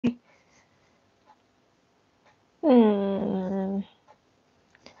The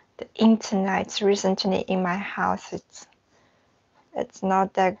internet recently in my house, it's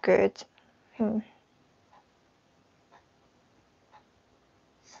not that good.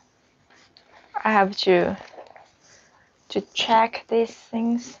 I have to check these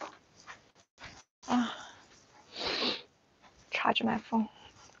things. Charge my phone.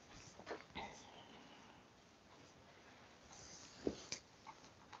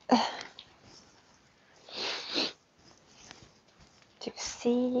 To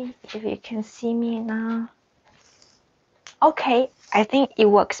see if you can see me now. Okay, I think it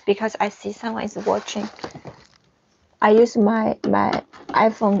works because I see someone is watching. I use my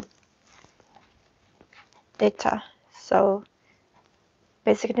iPhone data, so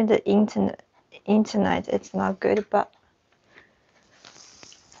basically the internet it's not good, but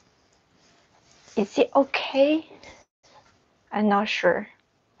is it okay? I'm not sure.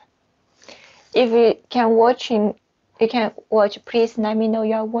 If you can watch, please let me know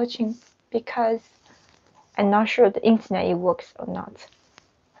you are watching, because I'm not sure the internet it works or not.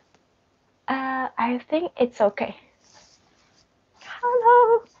 I think it's okay.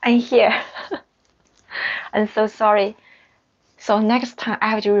 Hello, I'm here. I'm so sorry. So next time I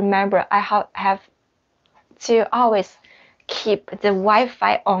have to remember I have to always keep the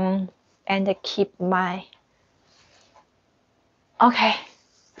Wi-Fi on and keep my... Okay,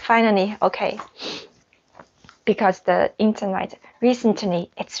 finally, okay. Because the internet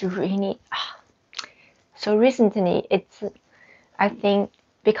recently, it's really... So recently, it's, I think,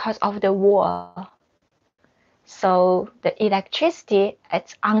 because of the war. So the electricity,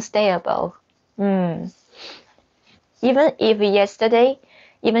 it's unstable. Even if yesterday,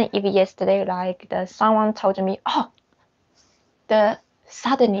 like someone told me,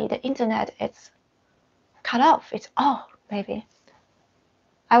 suddenly the internet is cut off. It's off, maybe.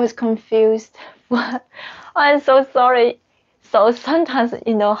 I was confused. I'm so sorry. So sometimes,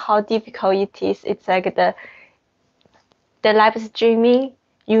 you know how difficult it is. It's like the live streaming,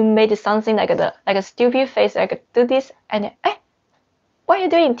 you made something like a stupid face, like do this, and what are you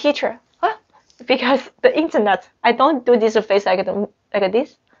doing, teacher? Huh? Because the internet, I don't do this face like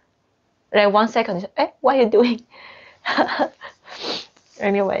this. Like 1 second, what are you doing?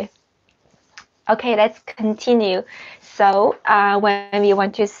 Anyway, okay, let's continue. So when we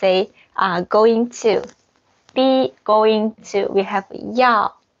want to say going to, be going to, we have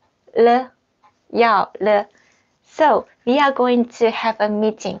要了. So we are going to have a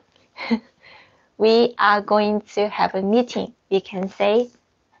meeting. We are going to have a meeting. We can say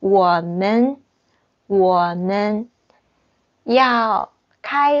我们要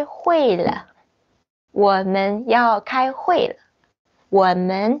开会了。我们要开会了。我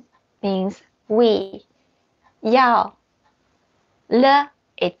们 means we. 要了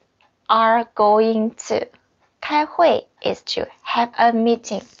is are going to. 开会 is to have a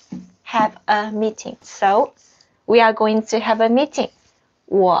meeting. So we are going to have a meeting.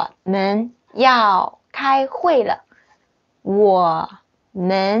 我们要开会了。我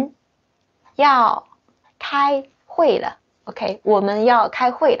们要开会了。Okay, 我们要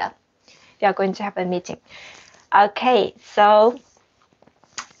开会了。We are going to have a meeting. Okay, so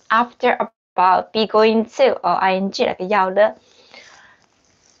after about be going to or ing like 要了,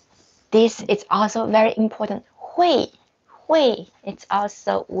 this is also very important. 会 it's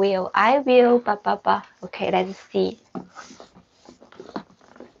also will, I will, blah blah blah. Okay, let's see.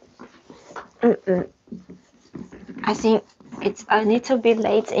 I think it's a little bit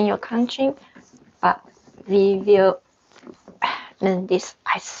late in your country, but we will learn this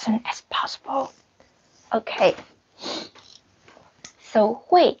as soon as possible. Okay. So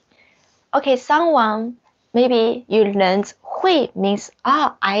会. Okay, someone, maybe you learned 会 means,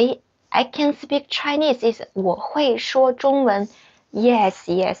 I can speak Chinese. Is 我会说中文. Yes,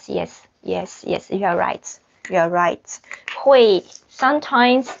 you are right. 会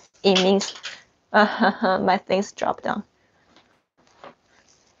sometimes it means my things drop down.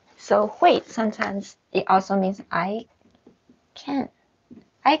 So 会 sometimes it also means I can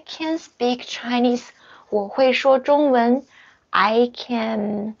speak Chinese. 我会说中文. I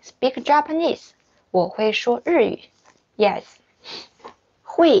can speak Japanese. 我会说日语. Yes.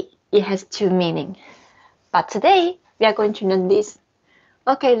 会 it has two meanings. But today we are going to learn this.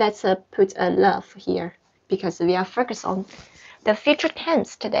 Okay, let's put a love here because we are focused on the future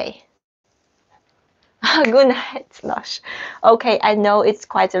tense today. Good night, Lush. Okay, I know it's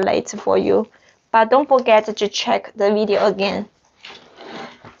quite late for you, but don't forget to check the video again.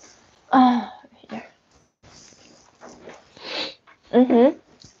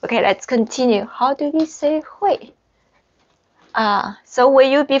 Okay, let's continue. How do we say 会? So will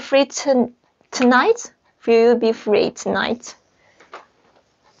you be free tonight? Will you be free tonight?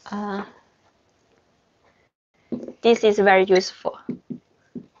 This is very useful.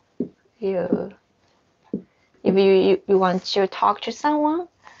 If you want to talk to someone,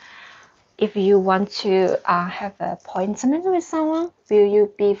 if you want to have an appointment with someone, will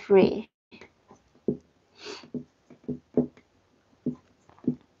you be free?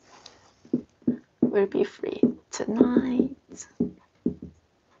 Will be free tonight?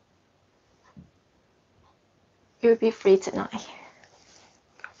 You'll be free tonight.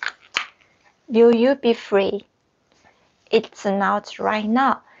 Will you be free? It's not right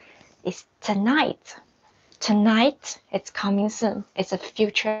now. It's tonight. Tonight, it's coming soon. It's a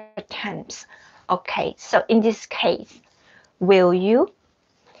future tense. Okay, so in this case, will you?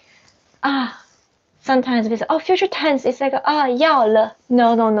 Sometimes we say, oh, future tense is like, 要了.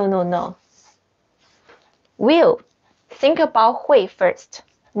 No. Will. Think about 会 first,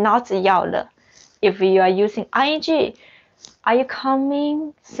 not 要了. If you are using ing, are you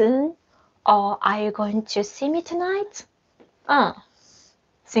coming soon? Or are you going to see me tonight?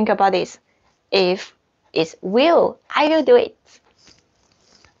 Think about this. If it's will, I will do it.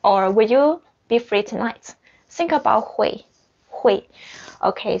 Or will you be free tonight? Think about 会.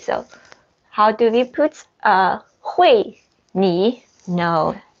 Okay, so how do we put 会你?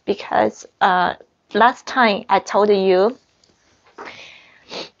 No, because last time I told you,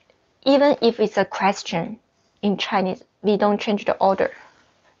 even if it's a question in Chinese, we don't change the order.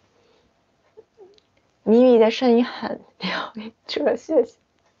 米米的声音很疗愈，除了谢谢，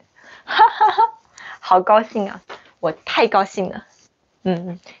好高兴啊！我太高兴了，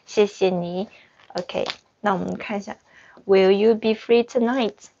谢谢你。OK， 那我们看一下 ，Will you be free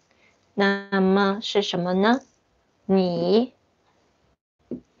tonight？ 那么是什么呢？你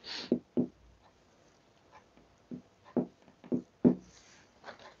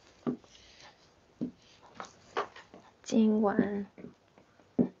今晚。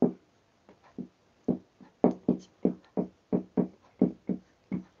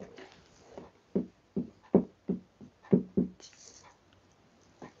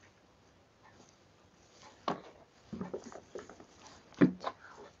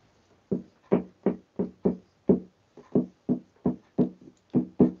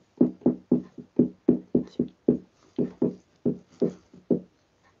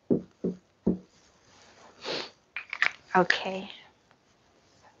OK，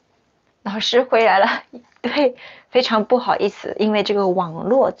 老师回来了，对，非常不好意思，因为这个网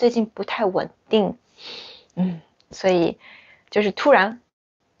络最近不太稳定，所以就是突然，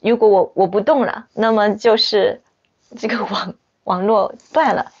如果我不动了，那么就是这个网络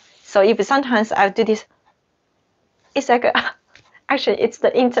断了。So if sometimes I do this, it's like actually it's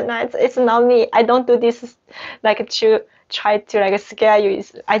the internet, it's not me. I don't do this like to try to like scare you.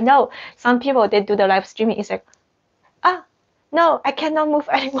 I know some people they do the live streaming. It's like no, I cannot move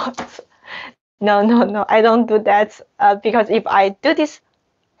anymore. No, I don't do that because if I do this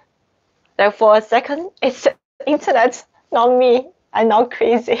like for a second, it's the internet, not me. I'm not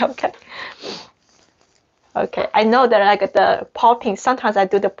crazy, okay. I know that like the popping, sometimes I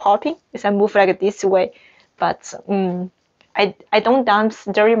do the popping, is I move like this way, but I don't dance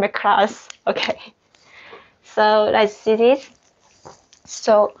during my class, okay. So let's see this.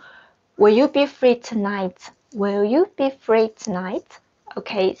 So, will you be free tonight? Will you be free tonight?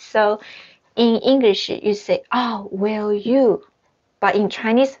 Okay, so in English you say, will you? But in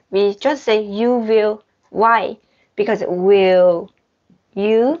Chinese we just say you will. Why? Because will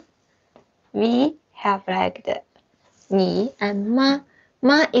you, we have like the 你 and 妈.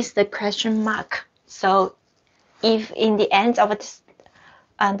 妈 is the question mark. So if in the end of this,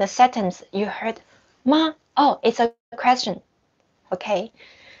 the sentence you heard 妈, it's a question. Okay,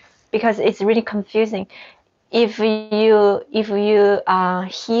 because it's really confusing. If you hear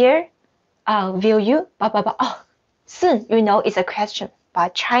will you soon, you know it's a question.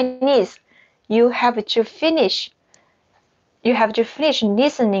 But Chinese, you have to finish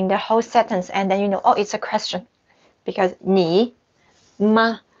listening the whole sentence and then you know it's a question, because 你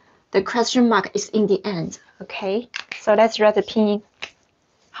ma, the question mark is in the end. Okay, so let's write the pinyin.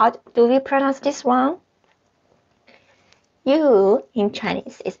 How do we pronounce this one? You in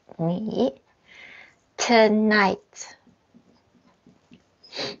Chinese is 你 tonight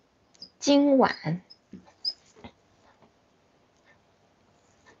今晚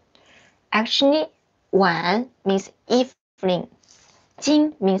actually 晚 means evening,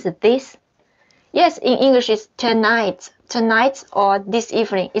 今 means this. Yes, in English it's tonight or this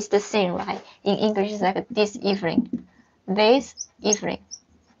evening, it's the same, right? In English it's like this evening.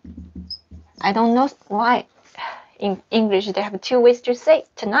 I don't know why in English they have two ways to say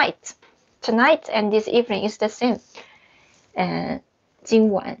tonight. tonight and this evening is the same. And 今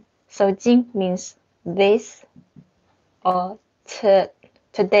晚. So 今 means this or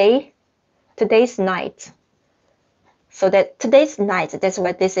today's night. So that today's night, that's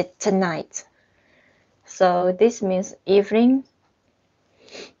why this is tonight. So this means evening.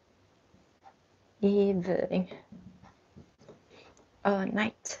 Night.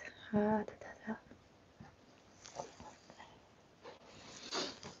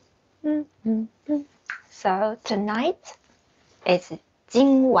 So tonight is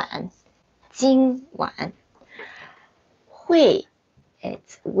今晚. 今晚. 会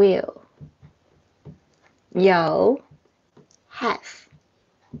it's will. 有 have.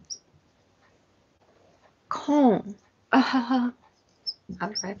 空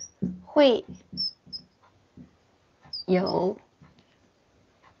alright. 会有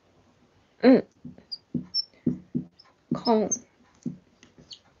空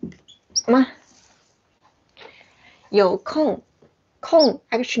吗？有空 空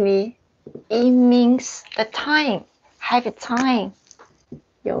actually it means the time, have time.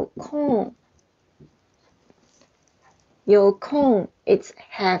 有空 有空 it's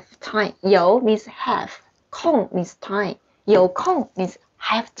have time. 有 means have, 空 means time. 有空 means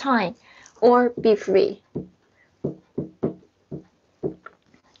have time or be free.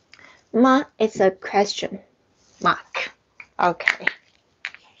 吗 is a question mark. Okay.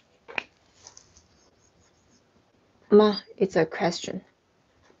 吗 is a question.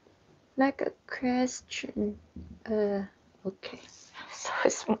 Like a question. Okay. So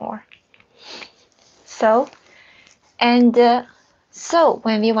it's more. So, and so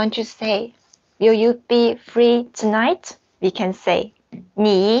when we want to say, will you be free tonight? We can say,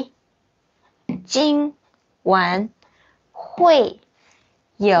 你今晚会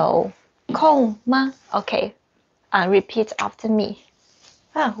有空吗? Okay. Repeat after me.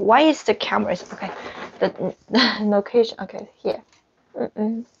 Why is the camera? Okay. The location. Okay, here.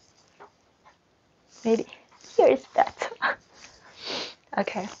 Maybe here is that.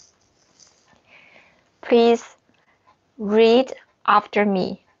 Okay. Please read after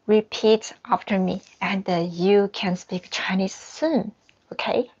me. Repeat after me, and you can speak Chinese soon.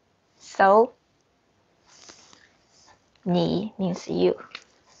 Okay. So, 你 means you.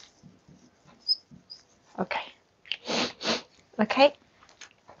 Okay. Okay.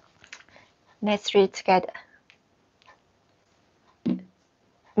 Let's read together.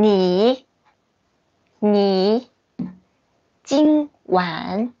 你今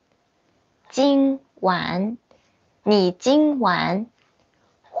晚你今晚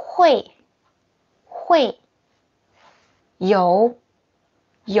会有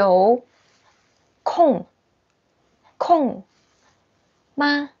空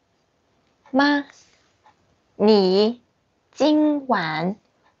吗？你今晚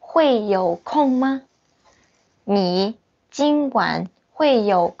会有空吗？你今晚会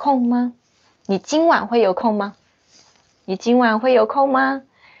有空吗？你今晚会有空吗？你今晚会有空吗？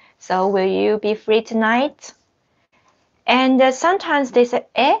 So will you be free tonight? And sometimes they say,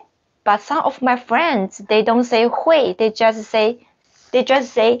 but some of my friends, they don't say 会, they just say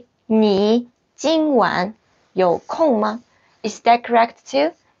你今晚有空吗? Is that correct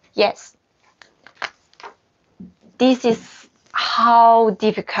too? Yes. This is how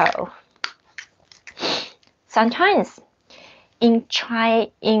difficult. Sometimes in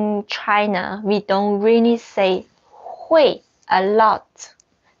China, we don't really say 会 a lot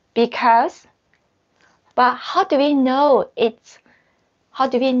because, but how do we know it's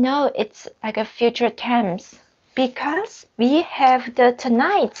like a future tense? Because we have the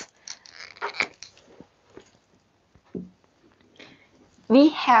tonight. We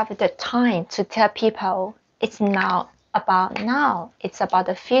have the time to tell people it's not about now, it's about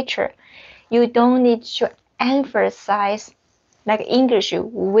the future. You don't need to emphasize like English,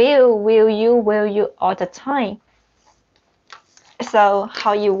 will you all the time. So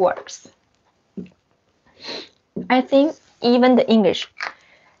how it works? I think even the English,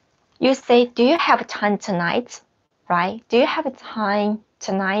 you say, do you have time tonight? Right? Do you have time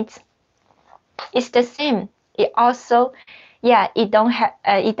tonight? It's the same. It also, it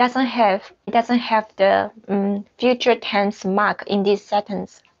doesn't have the future tense mark in this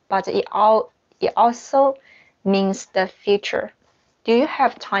sentence, but it also means the future. Do you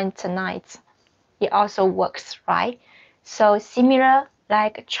have time tonight? It also works, right? So similar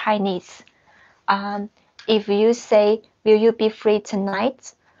like Chinese. If you say, will you be free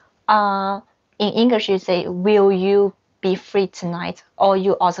tonight? In English, you say, will you be free tonight? Or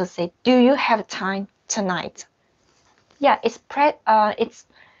you also say, do you have time tonight? Yeah, it's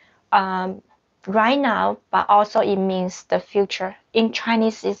right now, but also it means the future. In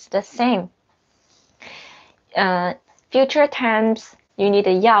Chinese, it's the same. Future tense, you need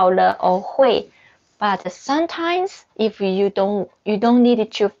要了 or 会, but sometimes if you don't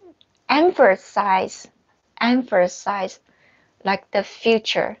need to emphasize like the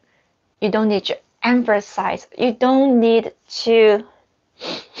future. You don't need to emphasize. You don't need to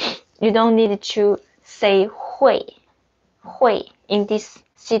say 会 in this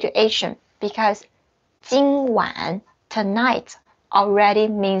situation because 今晚 tonight already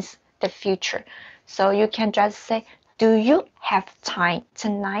means the future. So you can just say, do you have time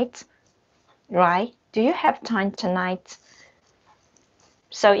tonight? Right? Do you have time tonight?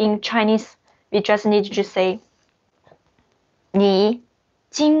 So in Chinese, we just need to say, 你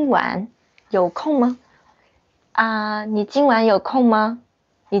今晚有空吗？你今晚有空吗？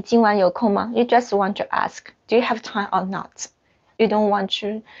你今晚有空吗？ You just want to ask, do you have time or not? You don't want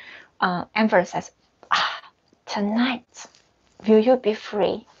to emphasize, tonight, will you be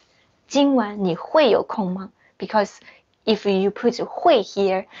free? 今晚你会有空吗？ Because if you put 会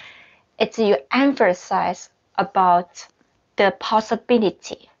here, it's you emphasize about the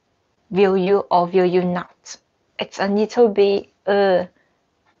possibility. Will you or will you not? It's a little bit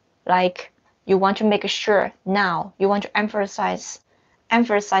like you want to make sure now. You want to emphasize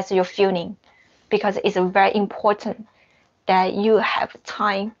your feeling because it's very important that you have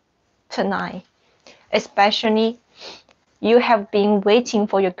time tonight. Especially you have been waiting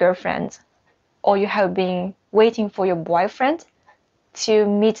for your girlfriend or you have been waiting for your boyfriend to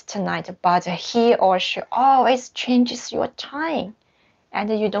meet tonight, but he or she always changes your time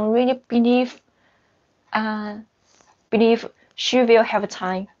and you don't really believe she will have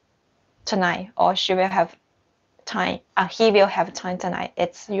time tonight or she will have time, he will have time tonight.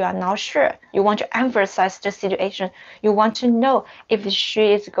 It's you are not sure. You want to emphasize the situation. You want to know if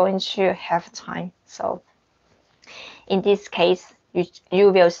she is going to have time. So in this case,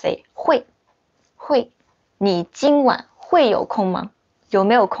 you will say 会，你今晚会有空吗？有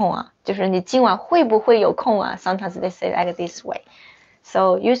没有空啊？就是你今晚会不会有空啊？ Sometimes they say like this way.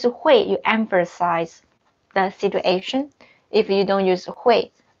 So use 会, you emphasize the situation. If you don't use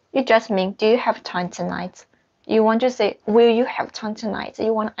会, you just mean, do you have time tonight? You want to say, will you have time tonight?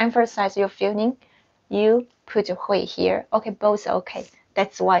 You want to emphasize your feeling. You put 会 here. Okay, both okay.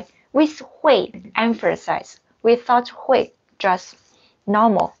 That's why with 会 emphasize. Without 会 just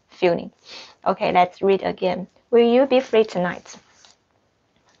normal feeling. Okay, let's read again. Will you be free tonight?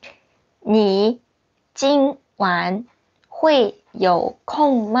 你今晚会有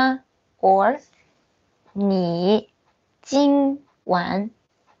空吗？ Or 你今晚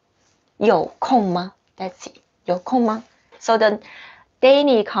有空吗？ That's it. 有空吗？ So the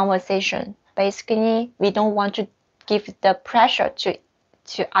daily conversation, basically, we don't want to give the pressure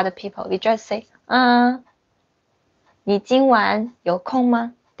to other people. We just say, 你今晚有空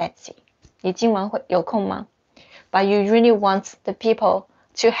吗？ That's it. 你今晚会有空吗？ But you really want the people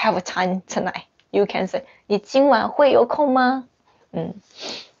to have time tonight. You can say, 你今晚会有空吗？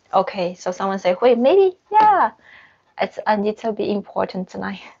 Okay, so someone say, 会 maybe, yeah. It's a little bit important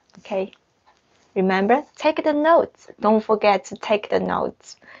tonight. Okay. Remember, take the notes. Don't forget to take the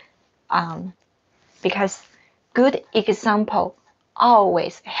notes. Because good example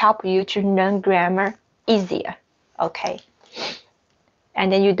always help you to learn grammar easier. Okay.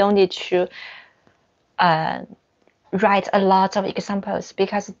 And then you don't need to write a lot of examples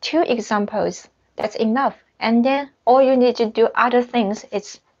because 2 examples, that's enough. And then all you need to do other things.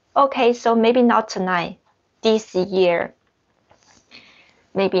 It's okay, so maybe not tonight, this year.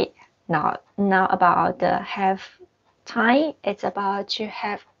 Maybe not about have time. It's about to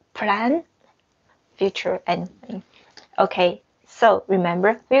have plan, future, anything. Okay, so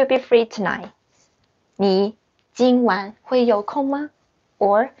remember, we'll be free tonight. 你今晚会有空吗？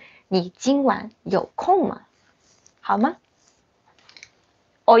 Or 你今晚有空吗？好吗？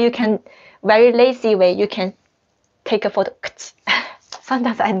 Or you can, very lazy way, you can take a photo.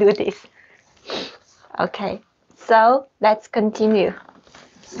 Sometimes I do this. Okay, so let's continue.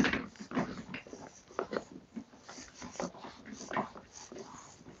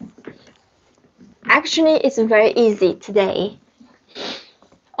 Actually, it's very easy today.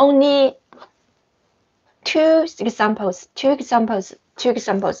 Only 2 examples, 6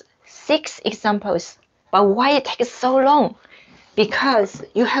 examples. But why it takes so long? Because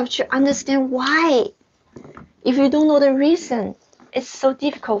you have to understand why. If you don't know the reason, it's so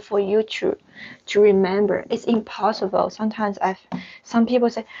difficult for you to remember. It's impossible. Sometimes some people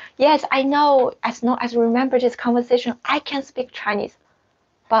say, yes, I know, as long as I remember this conversation, I can speak Chinese.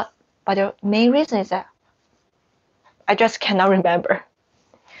 But the main reason is that I just cannot remember.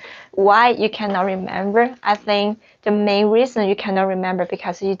 Why you cannot remember? I think the main reason you cannot remember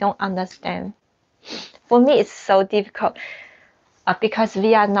because you don't understand. For me, it's so difficult because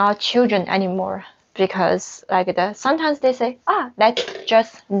we are not children anymore. Because sometimes they say, let's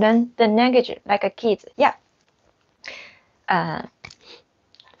just learn the language like a kid. Yeah.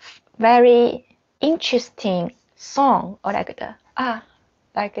 Very interesting song or like the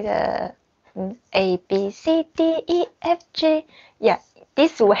A B C D E F G. Yeah,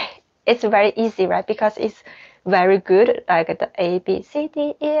 this way it's very easy, right? Because it's very good, like the A B C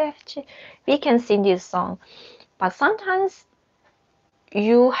D E F G. We can sing this song, but sometimes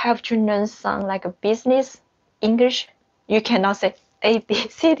you have to learn some like a business English. You cannot say A B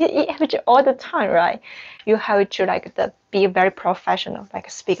C D E F G all the time, right? You have to be very professional, like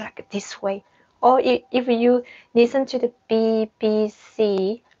speak like this way. Or if you listen to the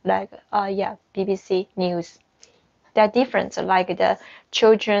BBC, BBC news, they're different, like the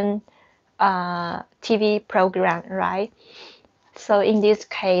children TV program, right? So in this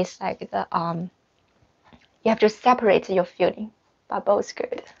case, you have to separate your feeling, but both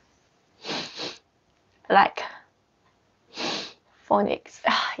good. Like phonics,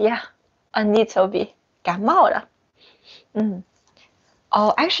 yeah, a little bit 感冒了。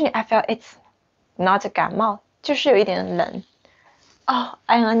Oh, actually, I felt it's not 感冒，就是有一点冷。Oh,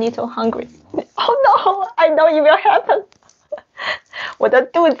 I'm a little hungry. Oh no, I know it will happen. 我的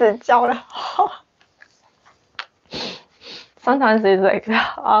肚子叫了。Sometimes it's like,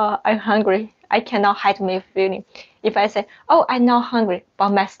 I'm hungry. I cannot hide my feeling. If I say, I'm not hungry, but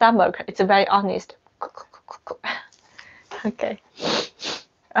my stomach, it's very honest. Okay.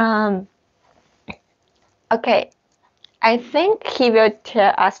 Okay. I think he will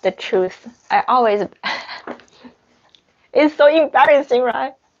tell us the truth. I always... It's so embarrassing,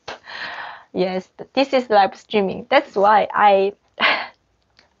 right? Yes, this is live streaming. That's why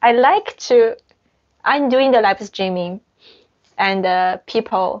I'm doing the live streaming and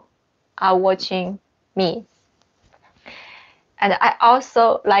people are watching me. And I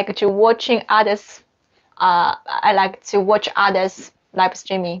also like to watching others. I like to watch others live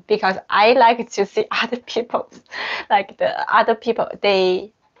streaming because I like to see other people, like the other people,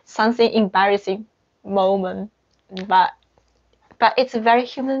 something embarrassing moment, but it's a very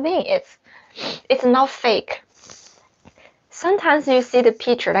human being. It's not fake. Sometimes you see the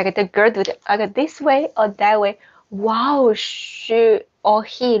picture, like the girl do like this way or that way. Wow, she or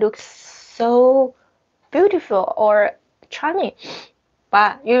he looks so beautiful or charming.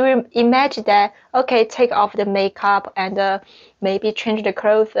 But you imagine that, okay, take off the makeup and maybe change the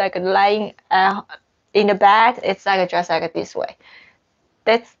clothes, like lying in the bed. It's like just like this way.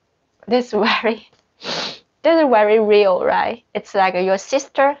 That's very real, right? It's like your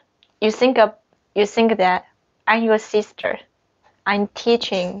sister. You think that I'm your sister. I'm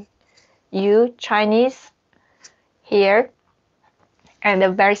teaching you Chinese here,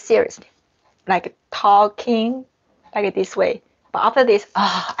 and very seriously, like talking like this way. But after this,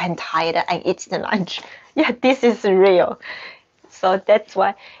 I'm tired. I eat the lunch. Yeah, this is real. So that's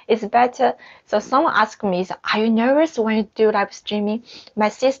why it's better. So someone asked me, are you nervous when you do live streaming? My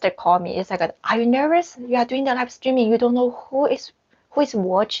sister called me. It's like, are you nervous? You are doing the live streaming. You don't know who is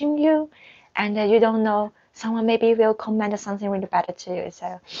watching you, and you don't know someone maybe will comment something really bad to you.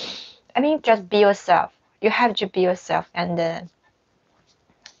 So, I mean, just be yourself. You have to be yourself. And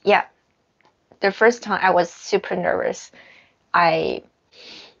yeah, the first time I was super nervous. I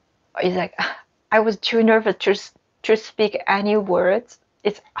was too nervous to speak any words.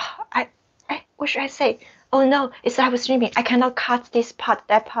 What should I say? Oh no, it's live streaming. I cannot cut this part,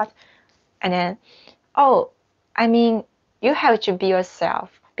 that part. And then, I mean, you have to be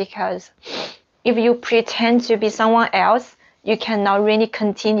yourself, because if you pretend to be someone else, you cannot really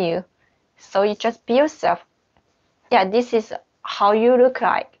continue. So you just be yourself. Yeah, this is how you look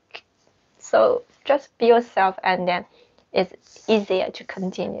like. So just be yourself, and then it's easier to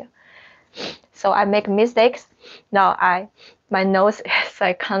continue. So I make mistakes. Now my nose is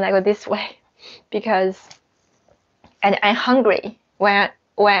like kind of like this way, and I'm hungry. When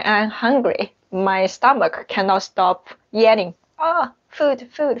I'm hungry, my stomach cannot stop yelling. Food.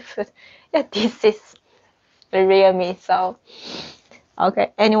 Yeah, this is the real me. So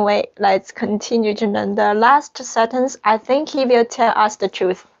okay. Anyway, let's continue to learn the last sentence. I think he will tell us the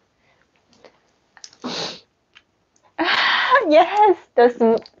truth. Yes, the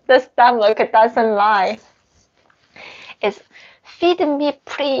stomach doesn't lie. It's feed me,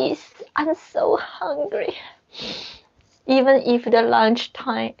 please. I'm so hungry. Even if the lunch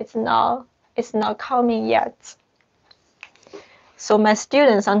time it's not coming yet. So my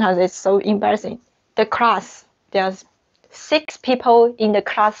students, sometimes it's so embarrassing. The class, there's 6 people in the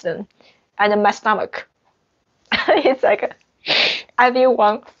classroom, and my stomach, it's like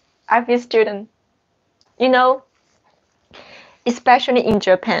every student, you know, especially in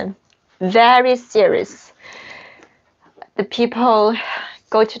Japan, very serious. The people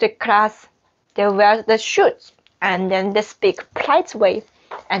go to the class, they wear the shoes, and then they speak polite way,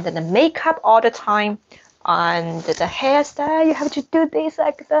 and then the makeup all the time, and the hairstyle, you have to do this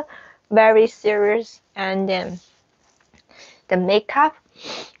like the very serious, and then the makeup,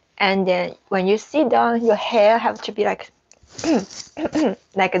 and then when you sit down, your hair have to be like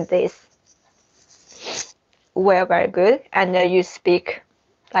like this. Well, very good, and you speak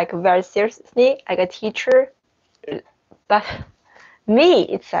like very seriously, like a teacher. But me,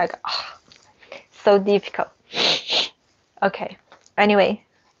 it's like so difficult. Okay. Anyway,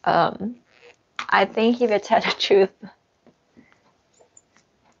 I think he will tell the truth.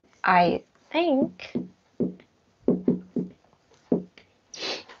 I think.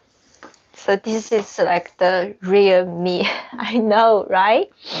 So this is like the real me. I know, right?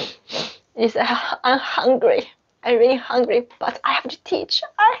 It's I'm hungry. I'm really hungry, but I have to teach.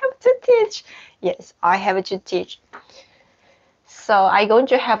 I have to teach. Yes, I have to teach. So I'm going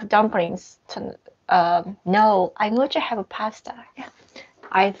to have dumplings. No, I'm going to have pasta. Yeah.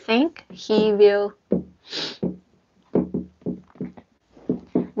 I think he will.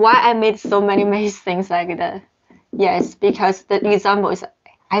 Why I made so many things like that? Yes, because the example is,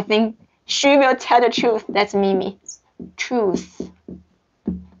 I think she will tell the truth. That's Mimi. Truth.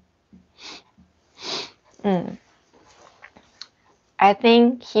 I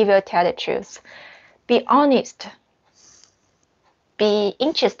think he will tell the truth. Be honest. Be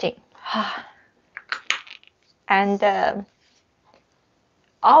interesting. And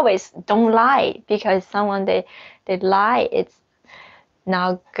always don't lie, because someone they lie, it's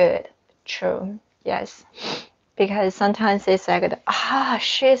not good. True. Yes. Because sometimes it's like,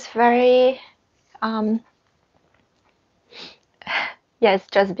 she's very yes,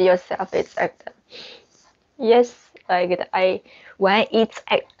 just be yourself. It's like, yes, like when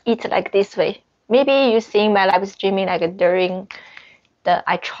I eat like this way. Maybe you see my live streaming like during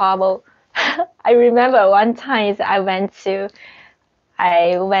I travel. I remember one time I went to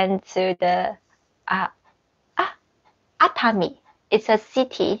the Atami. It's a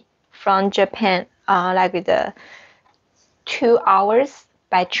city from Japan, like the 2 hours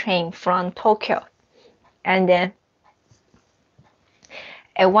by train from Tokyo. And then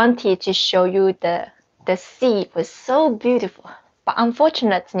I wanted to show you the sea was so beautiful. But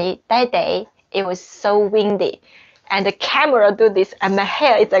unfortunately, that day, it was so windy. And the camera do this, and my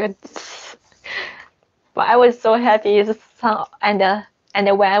hair is like, but I was so happy. And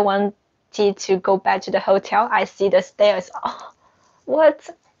when I wanted to go back to the hotel, I see the stairs. Oh, what?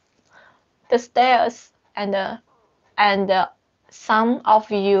 The stairs. And some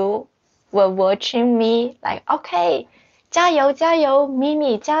of you were watching me like, okay, 加油加油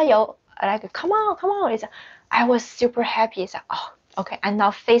Mimi 加油 like come on. I was super happy. It's like, oh, okay, I'm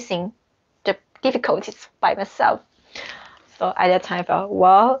not facing the difficulties by myself. So at that time I felt,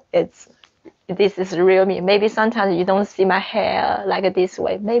 well, this is real me. Maybe sometimes you don't see my hair like this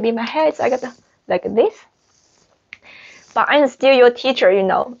way. Maybe my hair is like this. But I'm still your teacher, you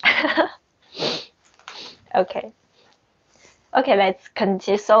know. Okay, let's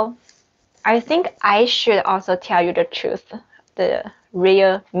continue. So I think I should also tell you the truth, the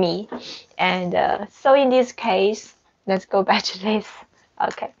real me. And so in this case, let's go back to this.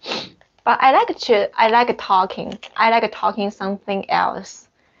 Okay. But I like talking. I like talking something else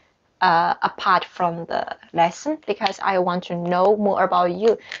apart from the lesson, because I want to know more about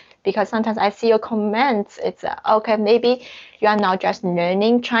you. Because sometimes I see your comments, it's okay, maybe you are not just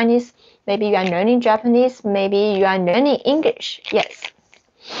learning Chinese, maybe you are learning Japanese, maybe you are learning English. Yes.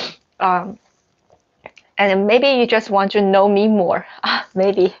 And maybe you just want to know me more.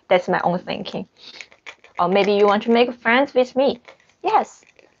 Maybe that's my own thinking. Or maybe you want to make friends with me. Yes,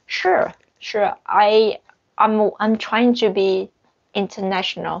 sure. I'm trying to be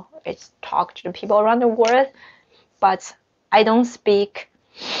international. It's talk to people around the world, but I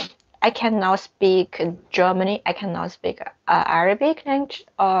cannot speak German. I cannot speak Arabic language,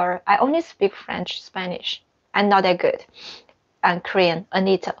 or I only speak French, Spanish. I'm not that good. And Korean, a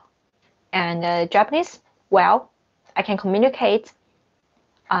little. And Japanese, well, I can communicate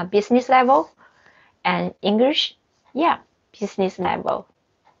business level. And English, yeah, business level.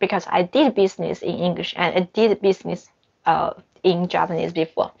 Because I did business in English and I did business in Japanese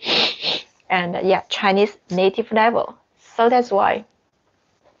before. And yeah, Chinese native level. So that's why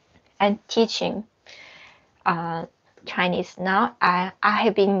I'm teaching Chinese now. I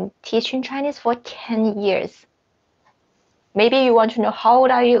have been teaching Chinese for 10 years. Maybe you want to know how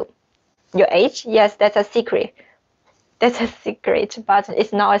old are you? Your age? Yes, that's a secret. That's a secret, but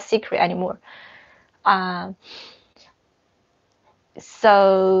it's not a secret anymore.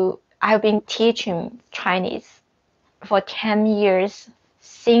 So I've been teaching Chinese for 10 years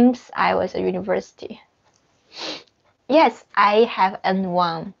since I was at university. Yes, I have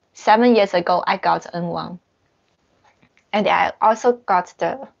N1. 7 years ago, I got N1. And I also got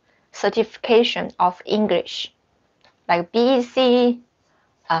the certification of English, like BEC,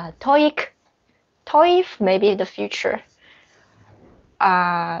 TOEIC, TOEIC, maybe in the future.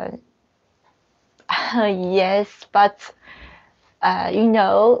 Yes, but you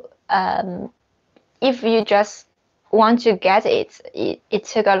know, if you just want to get it, it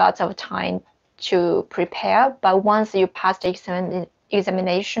took a lot of time to prepare. But once you pass the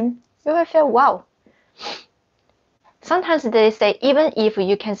examination, you will feel wow. Sometimes they say even if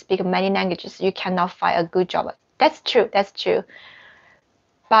you can speak many languages, you cannot find a good job. That's true. That's true.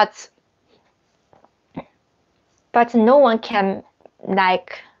 But no one can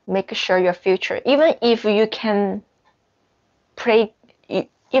like make sure your future. Even if you can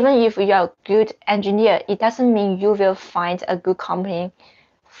even if you are a good engineer, it doesn't mean you will find a good company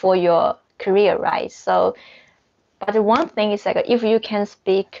for your career, right? So, but one thing is like if you can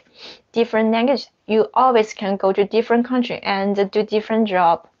speak different language, you always can go to different country and do different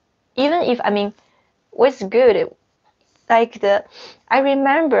job. Even if, I mean, what's good, like I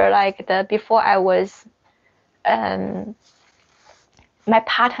remember like before I was my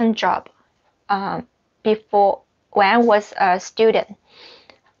part-time job, before when I was a student,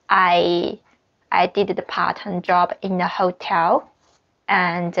 I did the part-time job in a hotel,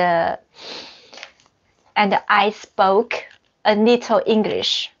 and I spoke a little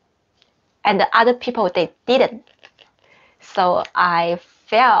English, and the other people they didn't. So I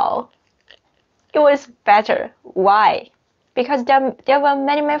felt it was better. Why? Because there were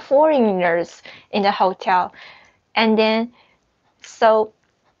many foreigners in the hotel, and then so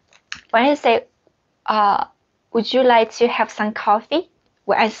when I say, would you like to have some coffee?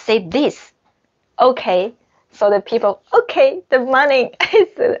 When I say this, okay. So the people, okay, the money is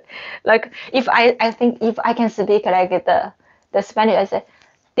like if I think if I can speak like the Spanish, I say,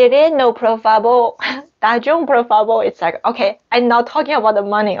 dinero por favor, 大众 por favor. It's like, okay, I'm not talking about the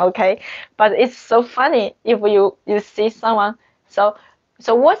money, okay? But it's so funny if you see someone. So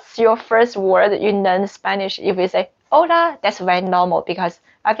what's your first word you learn Spanish? If you say hola, that's very normal because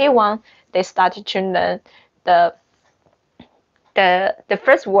everyone they started to learn the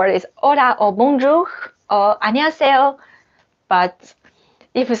first word is hola or bonjour or 안녕하세요. But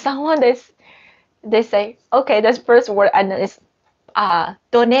if someone they say, okay, the first word I know is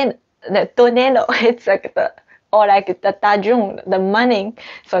doneno. It's like or like the 大众, the money.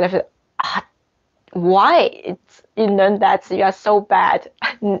 So they feel, why you learn that you are so bad?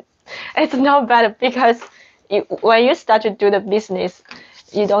 It's not bad because when you start to do the business,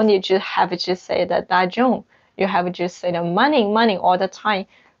 you don't need to have to say the 大众. You have to say the money all the time.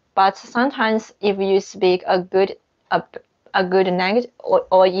 But sometimes if you speak a good language,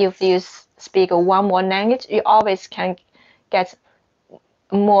 or if you speak one more language, you always can get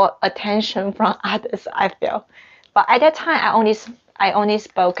more attention from others, I feel. But at that time, I only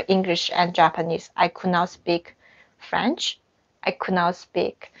spoke English and Japanese. I could not speak French. I could not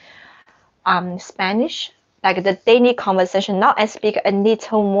speak Spanish. Like the daily conversation, now I speak a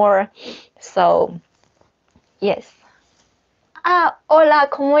little more. So yes. Hola,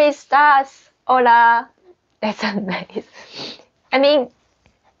 ¿cómo estás? Hola. That's nice. I mean,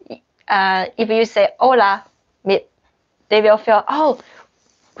 if you say hola, they will feel, oh,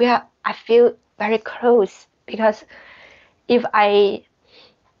 I feel very close. Because if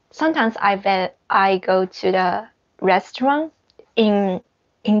sometimes I go to the restaurant in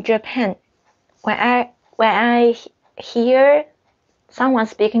Japan, when I hear someone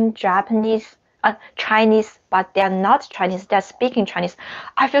speaking Chinese, but they are not Chinese, they're speaking Chinese,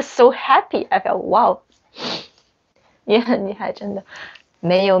 I feel so happy. I feel wow. 也很厉害，真的。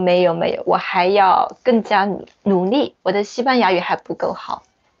没有，我还要更加努力，我的西班牙语还不够好。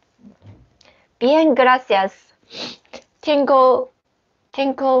Bien, gracias. Tengo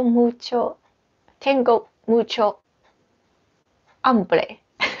mucho hambre.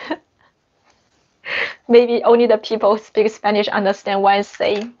 Maybe only the people who speak Spanish understand what I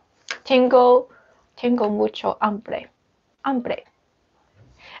say. Tengo mucho hambre.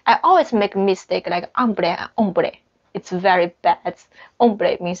 I always make a mistake like hambre and hombre. It's very bad.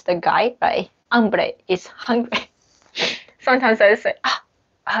 Hombre means the guy, right? Hambre is hungry. Sometimes I say,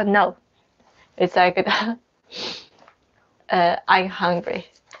 no. It's like I'm hungry.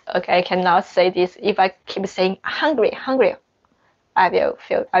 Okay, I cannot say this. If I keep saying hungry, I will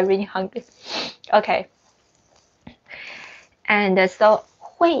feel I'm really hungry. Okay. And so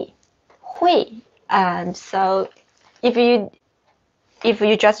会. So if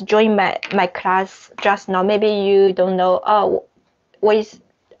you just join my class just now, maybe you don't know what is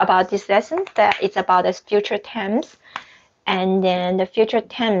about this lesson. That it's about the future tense. And then the future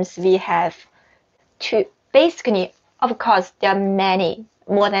tense we have two. Basically, of course, there are many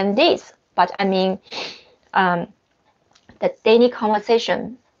more than this. But I mean, the daily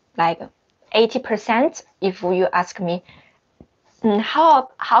conversation, like 80%. If you ask me, how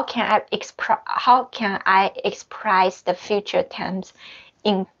can I express the future tense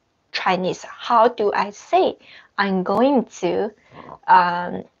in Chinese? How do I say I'm going to?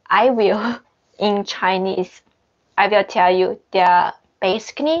 I will in Chinese. I will tell you there are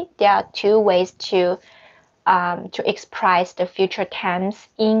two ways to express the future tense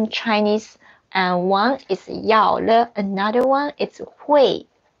in Chinese, and one is 要了, another one is 会.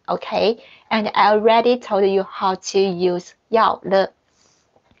 Okay, and I already told you how to use 要了,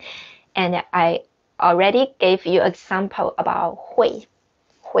 and I already gave you example about 会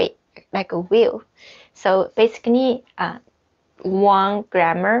like will. So basically, one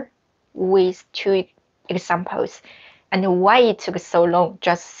grammar with two examples. And why it took so long,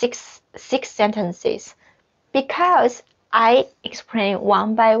 just six sentences? Because I explain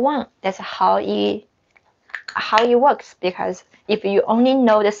one by one. That's how it works. Because if you only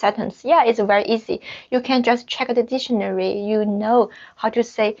know the sentence, yeah, it's very easy. You can just check the dictionary. You know how to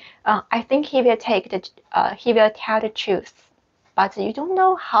say. I think he will tell the truth, but you don't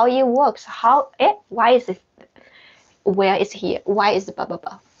know how it works. Why is it? Where is he? Why is blah blah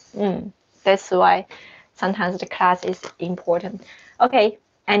blah? That's why sometimes the class is important. Okay.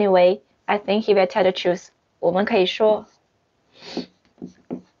 Anyway, I think he will tell the truth. 我们可以说，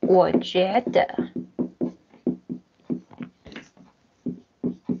我觉得。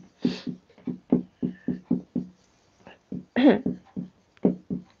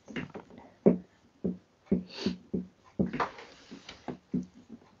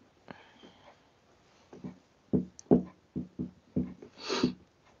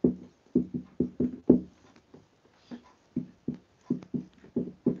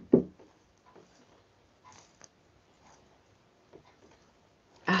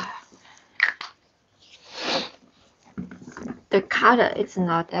The color is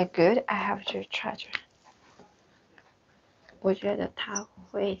not that good. I have to charge. 我觉得他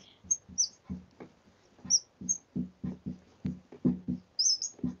会。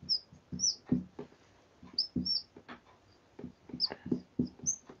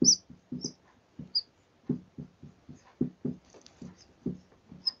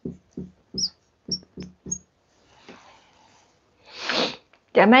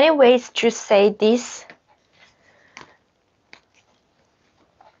There are many ways to say this.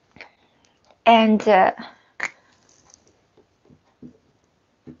 And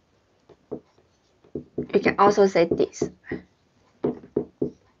you can also say this.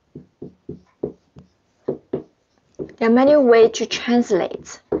 There are many ways to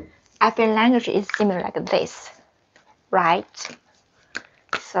translate. Every language is similar like this, right?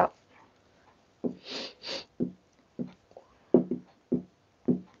 So,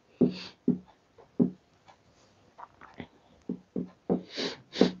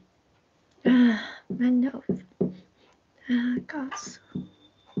 my nose.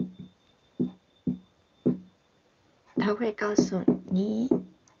 他会告诉你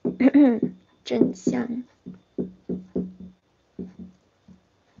真相。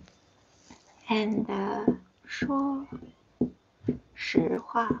And 说实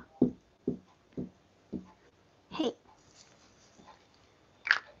话。Hey.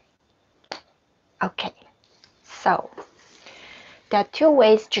 Okay. So there are two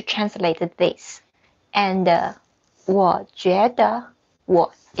ways to translate this. And 我觉得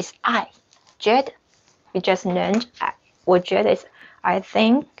is I. 觉得 we just learned I. 我觉得 is I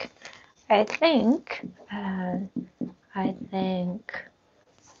think.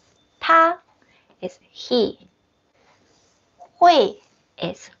他 is he. 会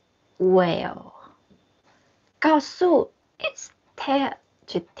is will. 告诉 is tell,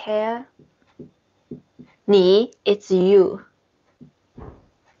 to tell. 你 is you.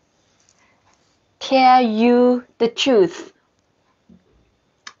 Tell you the truth.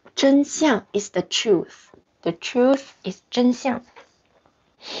 真相 is the truth. The truth is 真相.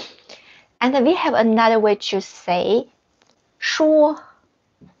 And we have another way to say 说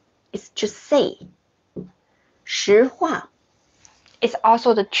is to say. 实话 is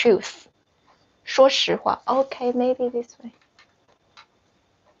also the truth. 说实话. Okay, maybe this way.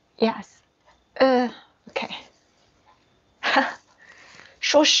 Yes. Okay.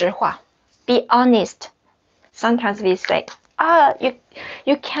 说实话 be honest. Sometimes we say,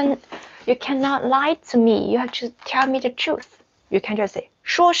 you cannot lie to me. You have to tell me the truth. You can just say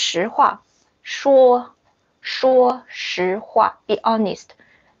说实话，说实话 be honest.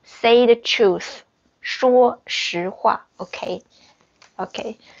 Say the truth. 说实话 Okay.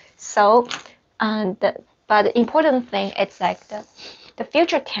 So, but the important thing is like the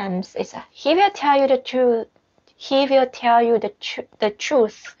future tense is he will tell you the truth. He will tell you the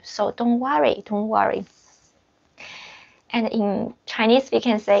truth. So don't worry. And in Chinese we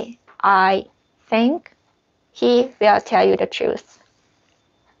can say I think he will tell you the truth.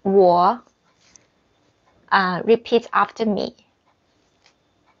 我 repeat after me.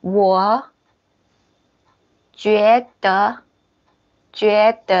 我觉得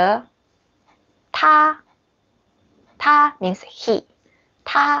他 means he.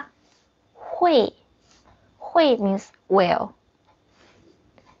 他会 means will.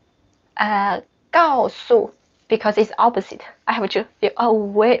 告诉 because it's opposite. I have to feel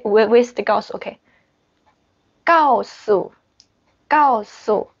where's the 告诉 Okay. 告诉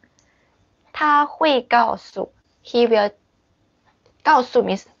他会告诉 he will 告诉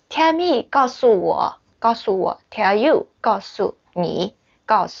means tell me 告诉我 tell you 告诉你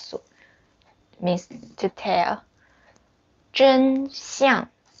告诉 means to tell. 真相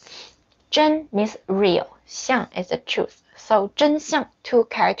真 means real. 相 is the truth. So 真相 two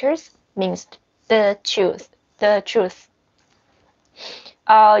characters means the truth.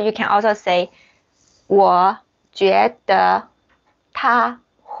 You can also say 我觉得他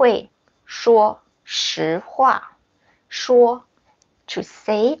会说实话。说 to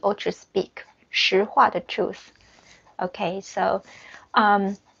say or to speak. 实话 the truth. Okay, so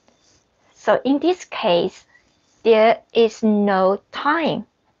in this case, there is no time.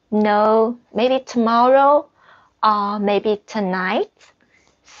 No, maybe tomorrow or maybe tonight.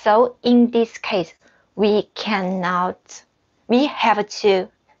 So in this case, we have to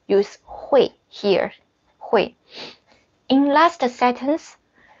use 会 here. 会. In last sentence,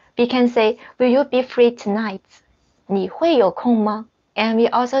 we can say, will you be free tonight? 你会有空吗? And we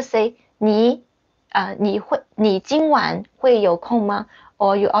also say, 你今晚会有空吗?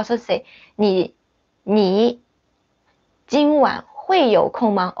 Or you also say, 你今晚会有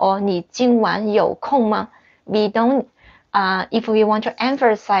空吗? Or 你今晚有空吗? We don't, if we want to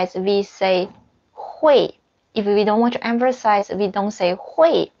emphasize, we say 会. If we don't want to emphasize, we don't say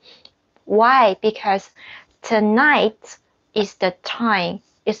会. Why? Because tonight is the time.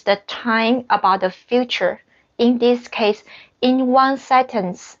 It's the time about the future. In this case, in one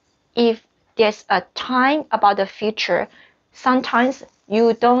sentence, if there's a time about the future, sometimes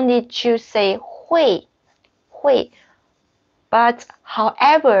you don't need to say 会. But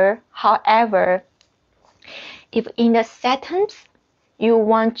however, if in the sentence you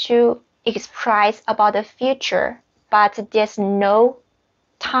want to express about the future, but there's no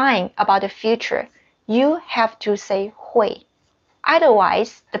time about the future, you have to say 会.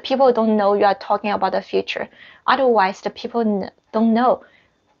 Otherwise, the people don't know you are talking about the future. Otherwise, the people don't know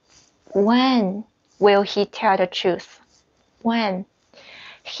when will he tell the truth. When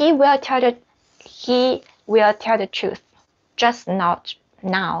he will tell the truth, just not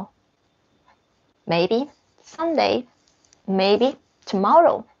now. Maybe someday, maybe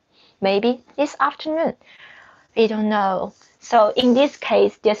tomorrow, maybe this afternoon. We don't know. So in this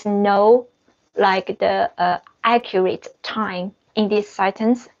case, there's no like the accurate time in this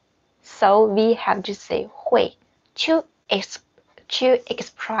sentence. So we have to say 会 to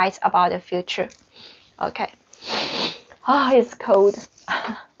express about the future. Okay. Oh, it's cold.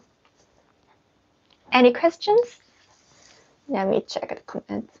 Any questions? Let me check the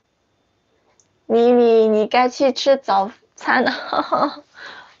comments. Mimi, 你该去吃早餐了。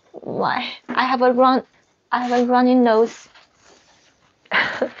Why? I have a runny nose.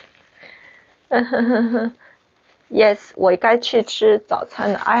 Yes, 我该去吃早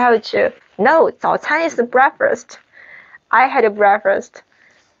餐了。I have to. No, 早餐 is breakfast. I had a breakfast.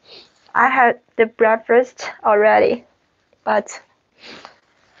 I had the breakfast already, but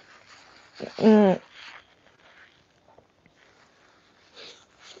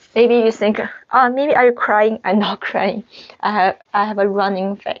maybe you think, maybe are you crying? I'm not crying. I have a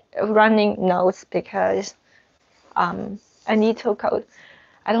running nose because I need to cold.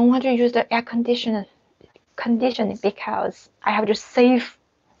 I don't want to use the air conditioning because I have to save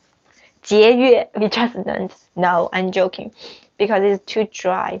节约 we just learned. No, I'm joking because it's too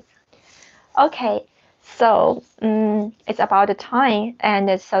dry. Okay, so it's about the time,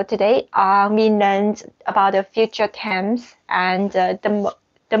 and so today we learned about the future tense and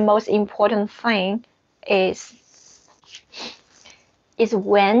the most important thing is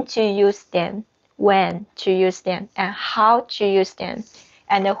when to use them, and how to use them.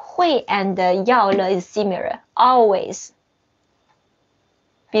 And 会 and 要了 is similar, always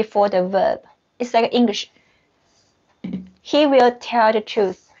before the verb. It's like English. He will tell the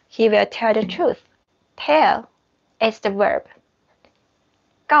truth. He will tell the truth. Tell is the verb.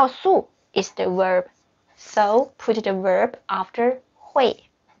 告诉 is the verb. So put the verb after 会.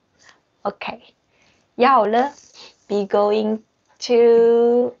 Okay. 要了 be going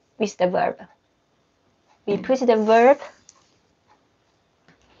to with the verb. We put the verb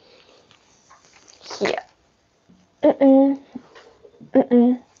here.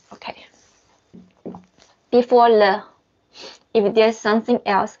 Okay. Before the, if there's something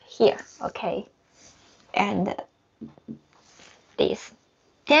else here, okay, and this,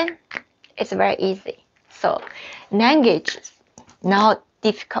 then it's very easy. So language is not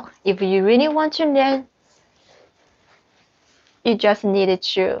difficult. If you really want to learn, you just need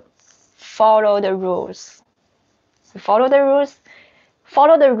to follow the rules. Follow the rules.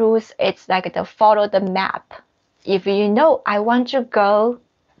 Follow the rules. It's like follow the map. If you know I want to go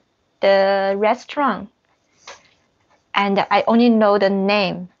the restaurant and I only know the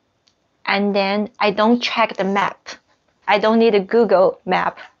name, and then I don't check the map. I don't need a Google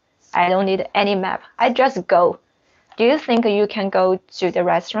map. I don't need any map. I just go. Do you think you can go to the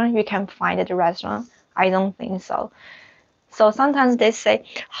restaurant? You can find the restaurant? I don't think so. So sometimes they say,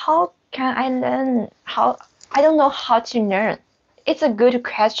 how can I learn? I don't know how to learn. It's a good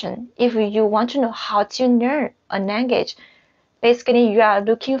question. If you want to know how to learn a language, basically you are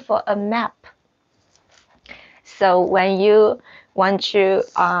looking for a map. So when you want to,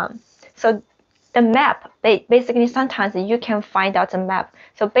 so the map, basically sometimes you can find out the map.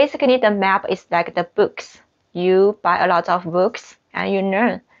 So basically the map is like the books. You buy a lot of books and you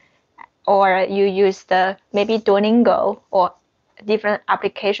learn. Or you use the maybe Duolingo or different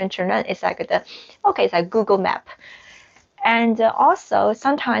application to learn. It's like it's like Google Map. And also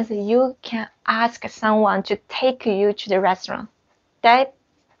sometimes you can ask someone to take you to the restaurant. That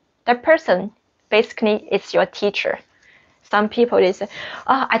person basically is your teacher. Some people they say,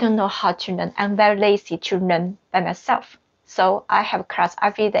 oh, I don't know how to learn. I'm very lazy to learn by myself. So I have class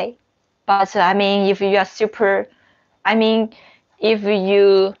every day. But I mean, if you are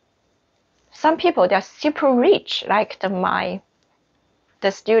some people they're super rich, like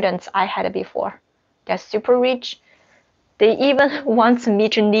the students I had before. They're super rich. They even want me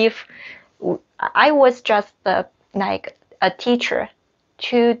to live. I was just like a teacher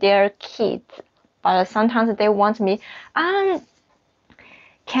to their kids, but sometimes they want me.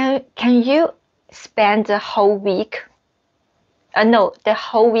 Can you spend the whole week? No, the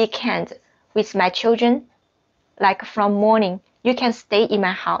whole weekend with my children. Like from morning, you can stay in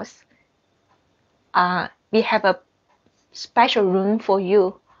my house. We have a special room for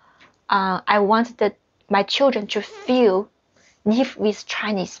you. I want my children to live with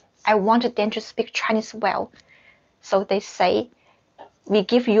Chinese. I wanted them to speak Chinese well. So they say, we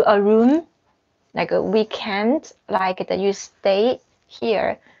give you a room, like a weekend, like that you stay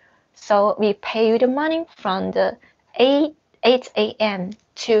here. So we pay you the money from the 8 a.m.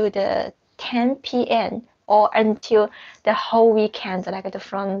 to the 10 p.m. or until the whole weekend, like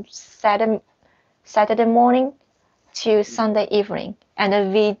from Saturday morning to Sunday evening.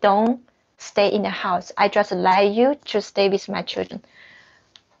 And we don't stay in the house. I just let you to stay with my children.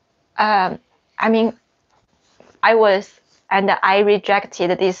 I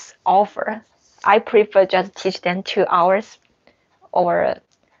rejected this offer. I prefer just teach them 2 hours or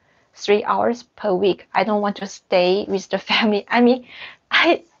 3 hours per week. I don't want to stay with the family.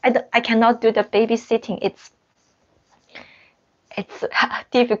 I cannot do the babysitting. It's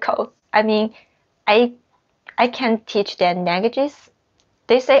difficult. I can teach them languages.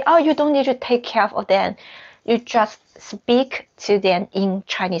 They say, oh, you don't need to take care of them. You just speak to them in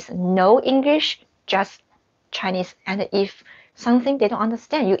Chinese. No English, just Chinese. And if something they don't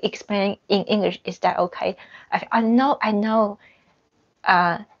understand, you explain in English. Is that okay? I know.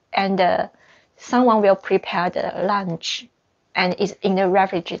 And someone will prepare the lunch and it's in the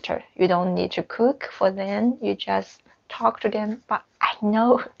refrigerator. You don't need to cook for them. You just talk to them. But I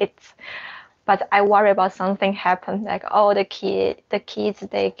know but I worry about something happen, like the kids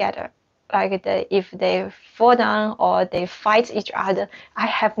they get if they fall down or they fight each other. I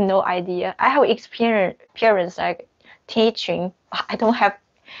have no idea. I have experience like teaching, but I don't have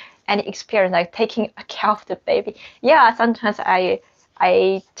any experience like taking care of the baby. Yeah, sometimes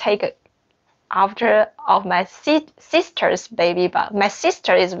I take after of my sister's baby, but my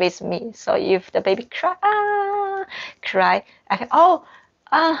sister is with me. So if the baby cry, I can,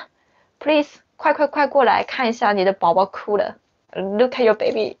 please 快过来看一下你的宝宝哭了。Look at your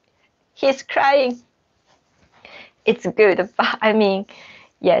baby, he's crying. It's good, but I mean,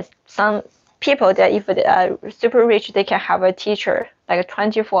 yes, some people that if they are super rich, they can have a teacher like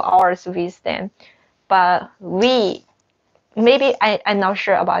 24 hours with them. But maybe I'm not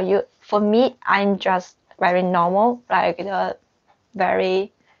sure about you. For me, I'm just very normal, like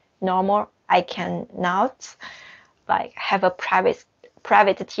very normal. I cannot like have a private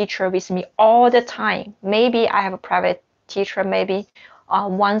teacher with me all the time. Maybe I have a private teacher maybe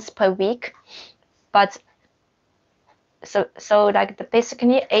once per week, but so like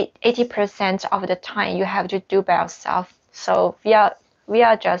basically 80% of the time you have to do by yourself. So we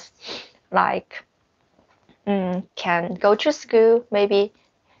are just like can go to school maybe,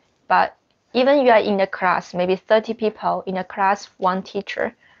 but even you are in the class, maybe 30 people in a class, one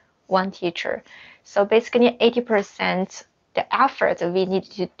teacher. So basically 80% the effort we need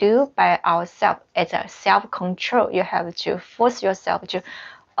to do by ourselves is a self-control. You have to force yourself to,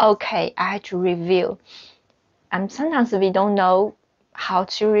 okay, I have to review. And sometimes we don't know how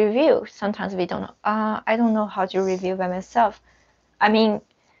to review. Sometimes we don't know. I don't know how to review by myself. I mean,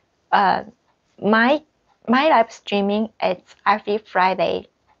 my live streaming is every Friday,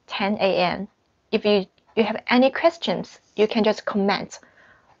 10 a.m. If you have any questions, you can just comment.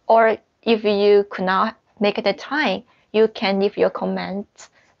 Or if you could not make the time, you can leave your comments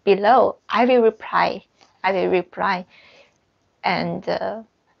below. I will reply. And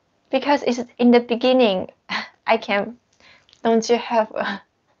because it's in the beginning, don't you have a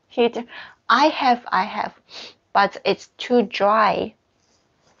heater? I have, but it's too dry.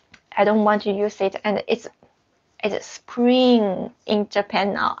 I don't want to use it, and it's spring in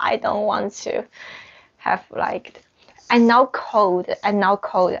Japan now. I don't want to have like, I'm now cold.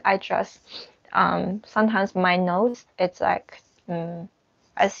 I just sometimes my nose, it's like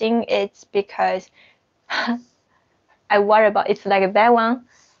I think it's because I worry about it's like that one.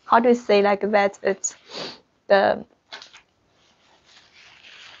 How do you say like that? It's the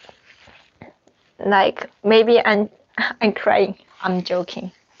like maybe I'm crying. I'm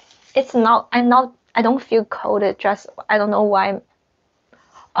joking. It's not. I don't feel cold. It just I don't know why.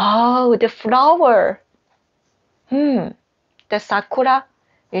 Oh, the flower. The sakura.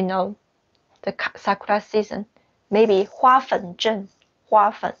 You know, the sakura season. Maybe 花粉症.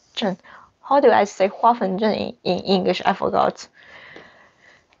 How do I say 花粉症 in English? I forgot.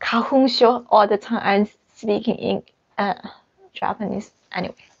 Kahunshou all the time. I'm speaking in Japanese.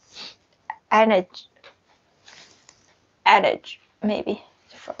 Anyway, allergy maybe.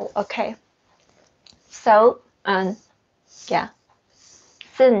 Okay. So yeah.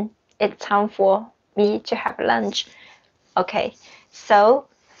 Soon it's time for me to have lunch. Okay. So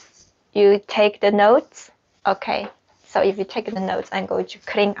you take the notes. Okay. So if you take the notes, I'm going to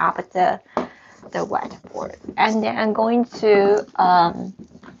clean up the whiteboard, and then I'm going to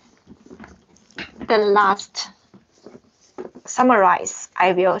the last summarize.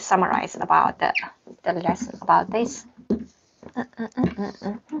 I will summarize about the lesson about this.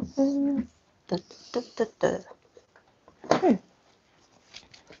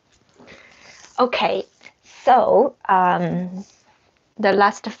 Okay, so the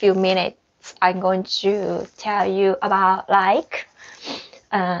last few minutes I'm going to tell you about like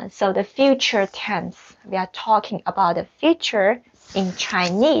so the future tense. We are talking about the future in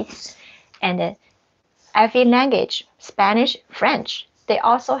Chinese, and every language, Spanish, French, they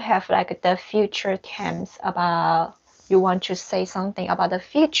also have like the future tense about you want to say something about the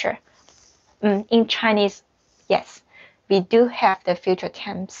future. In Chinese, yes, we do have the future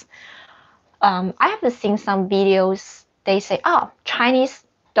tense. I have seen some videos, they say, oh, Chinese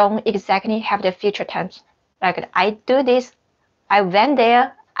don't exactly have the future tense. Like I do this, I went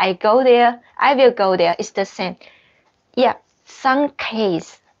there, I go there, I will go there. It's the same. Yeah, some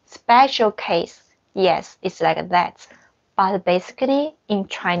case, special case, yes, it's like that. But basically, in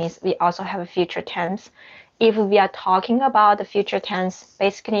Chinese, we also have a future tense. If we are talking about the future tense,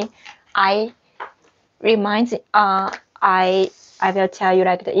 basically, I will tell you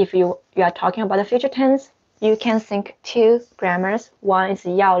like if you are talking about the future tense, you can think two grammars. One is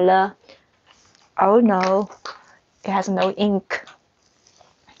要了. Oh no, it has no ink.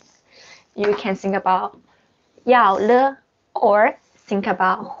 You can think about 要了 or think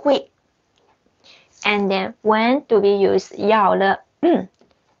about 会. And then when do we use 要了?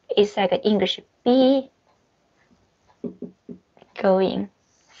 It's like English be going.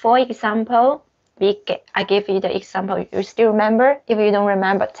 For example, I give you the example. You still remember? If you don't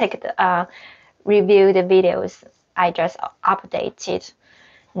remember, take the review the videos I just updated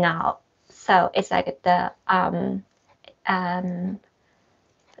now. So it's like the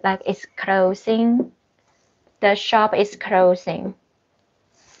like it's closing. The shop is closing.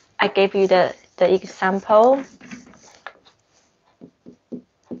 I gave you the example.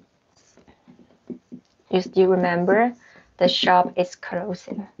 You still remember? The shop is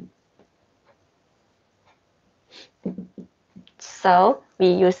closing. So we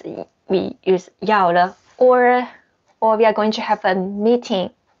use 要了 or we are going to have a meeting,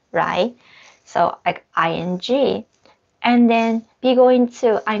 right? So like ing, and then he's going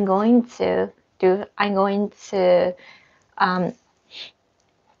to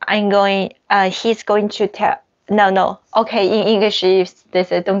tell. No. Okay, in English they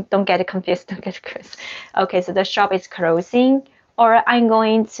say don't get confused. Okay, so the shop is closing, or I'm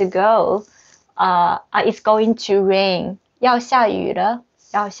going to go. It's going to rain. 要下雨了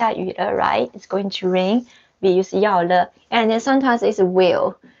right? It's going to rain. We use 要了, and then sometimes it's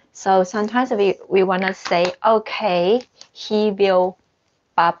will. So sometimes we wanna say, okay, he will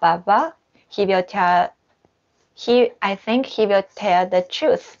blah blah blah. I think he will tell the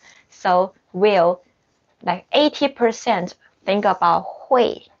truth. So will, like 80% think about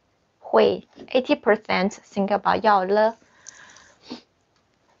会 80% think about 要了.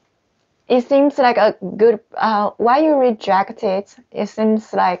 It seems like a good, why you reject it? It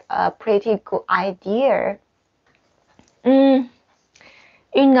seems like a pretty good idea.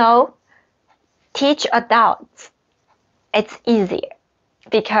 Teach adults, it's easier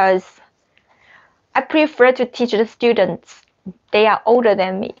because I prefer to teach the students. They are older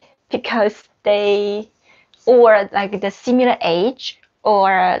than me because or like the similar age,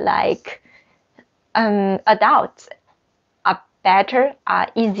 or like adults are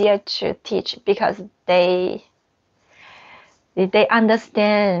easier to teach because they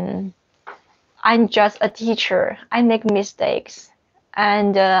understand. I'm just a teacher. I make mistakes,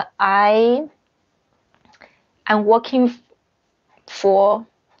 and I'm working for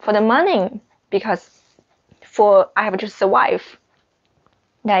the money because I have to survive.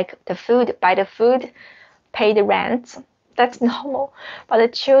 Like buy the food, pay the rent. That's normal. But the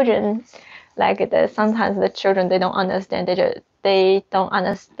children, sometimes the children, they don't understand. They don't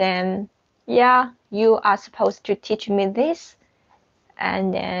understand. Yeah, you are supposed to teach me this,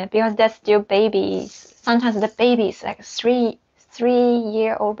 and because they're still babies. Sometimes the babies, like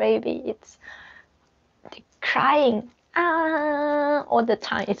 3-year-old baby, it's crying all the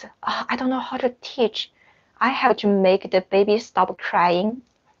time. It's I don't know how to teach. I have to make the baby stop crying,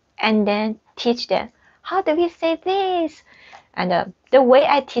 and then teach them. How do we say this? And the way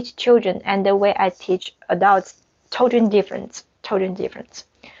I teach children and the way I teach adults, totally different.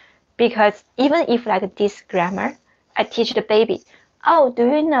 Because even if like this grammar, I teach the baby. Oh, do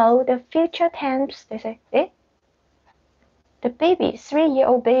you know the future tense? They say, the baby,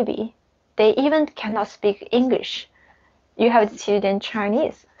 3-year-old baby, they even cannot speak English. You have to teach them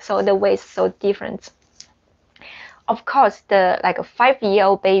Chinese, so the way is so different. Of course, the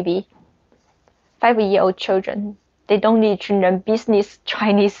 5-year-old baby, 5-year-old children, they don't need to learn business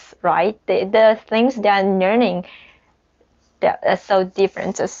Chinese, right? The things they are learning, they're so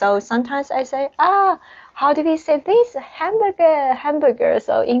different. So sometimes I say, how do we say this? Hamburger.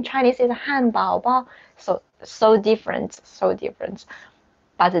 So in Chinese it's 汉堡包. So different.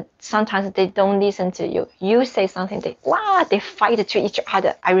 But sometimes they don't listen to you. You say something, they fight to each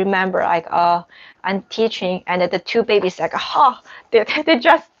other. I remember I'm teaching, and the two babies they're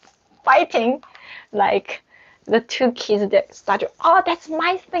just fighting. Like the two kids that start, that's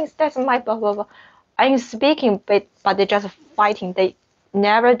my things, that's my blah blah blah. I'm speaking, but they're just fighting. They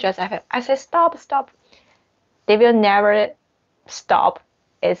never just I say stop. They will never stop.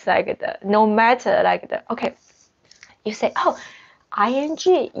 It's no matter okay. You say ing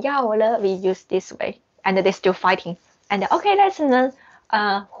要了, we use this way, and they're still fighting. And okay, let's learn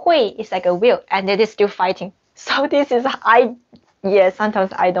会 is like a will, and they're still fighting. So this is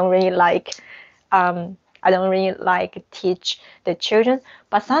sometimes I don't really like teach the children,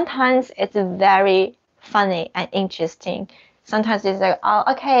 but sometimes it's very funny and interesting. Sometimes it's like,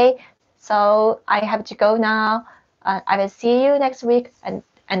 okay, so I have to go now. I will see you next week.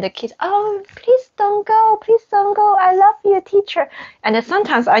 And the kids, please don't go. I love you, teacher. And then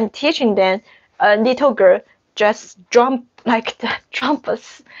sometimes I'm teaching them, a little girl just jump hug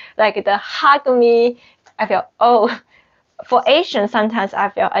me. I feel, for Asian, sometimes I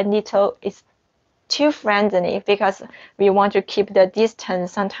feel a little, it's too friendly because we want to keep the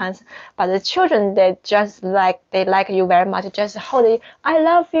distance sometimes. But the children, they like you very much. Just hold it. I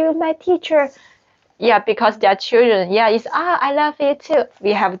love you, my teacher. Yeah, because they're children. Yeah, it's I love you too.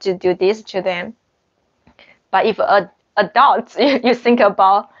 We have to do this to them. But if adults, you think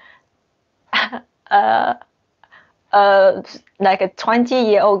about like a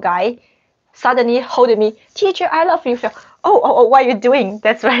 20-year-old guy suddenly holding me, teacher, I love you. Oh, what are you doing?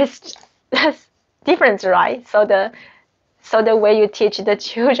 That's different, right? So the way you teach the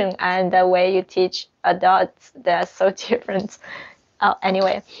children and the way you teach adults, they're so different.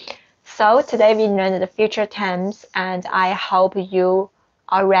 Anyway, so today we learned the future tense, and I hope you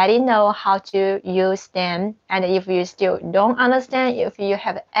already know how to use them. And if you still don't understand, if you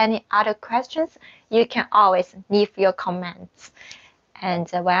have any other questions, you can always leave your comments. And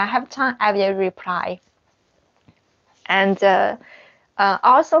when I have time, I will reply. And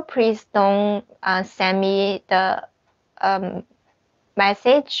also, please don't send me the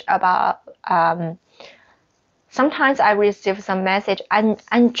message about sometimes I receive some message.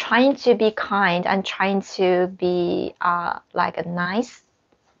 I'm trying to be kind. I'm trying to be like nice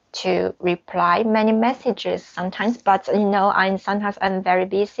to reply many messages sometimes, but sometimes I'm very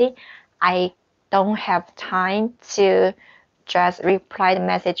busy. I don't have time to just reply the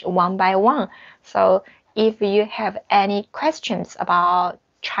message one by one. So if you have any questions about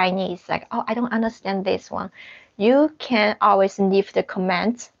Chinese, like, oh, I don't understand this one, you can always leave the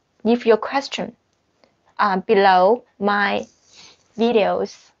comments, leave your question below my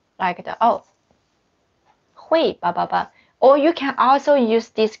videos, like the hui blah blah blah. Or you can also use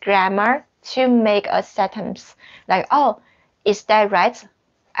this grammar to make a sentence, like, oh, is that right?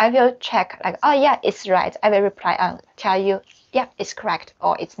 I will check, like, oh yeah, it's right. I will reply, tell you, yeah, it's correct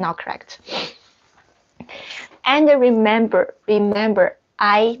or it's not correct. And remember,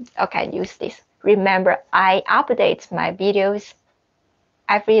 use this. Remember, I update my videos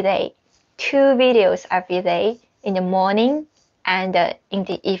every day, 2 videos every day, in the morning and in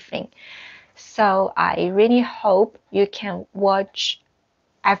the evening. So I really hope you can watch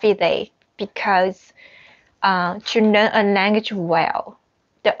every day, because to learn a language well,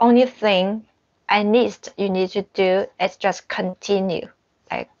 the only thing at least you need to do is just continue,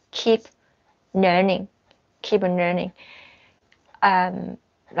 like keep learning.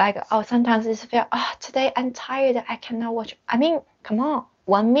 Like, sometimes it's feel, today I'm tired, I cannot watch. I mean, come on,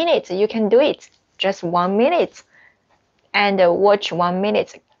 1 minute, you can do it. Just 1 minute, and watch 1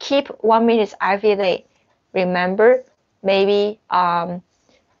 minute. Keep 1 minute every day. Remember, maybe 30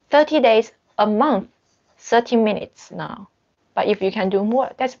 days a month, 30 minutes now. But if you can do more,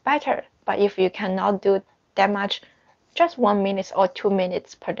 that's better. But if you cannot do that much, just 1 minute or 2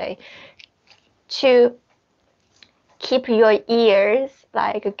 minutes per day to keep your ears,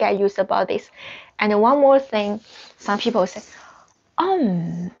 like, get used about this. And one more thing, some people say,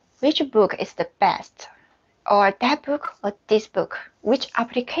 which book is the best? Or that book or this book? Which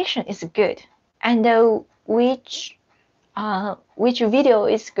application is good? And which video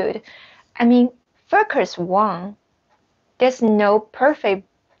is good? I mean, focus one. There's no perfect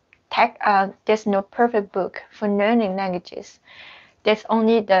book for learning languages. There's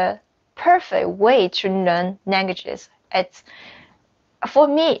only the perfect way to learn languages. It's, for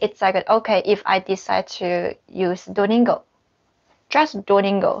me, it's like, okay, if I decide to use Duolingo, just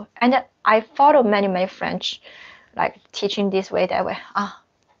Duolingo, and I follow many French, like, teaching this way, that way.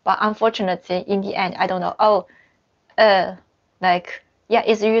 But unfortunately, in the end, I don't know. Like, yeah,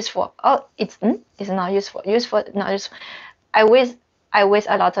 it's useful. It's not useful. Not useful. I waste a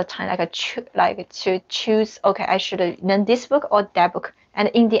lot of time, like to choose. Okay, I should learn this book or that book, and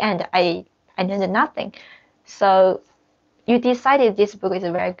in the end, I learned nothing. So you decided this book is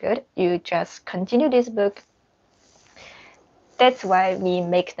very good. You just continue this book. That's why we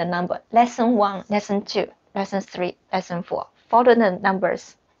make the number lesson 1, lesson 2, lesson 3, lesson 4. Follow the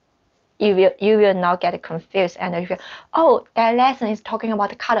numbers. You will not get confused, and you feel, that lesson is talking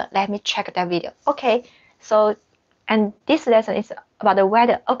about the color. Let me check that video. Okay, so, and this lesson is about the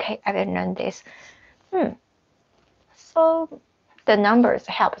weather. Okay, I will learn this. So the numbers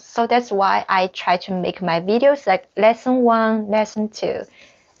help. So that's why I try to make my videos like lesson 1, lesson 2.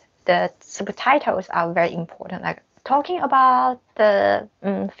 The subtitles are very important, like talking about the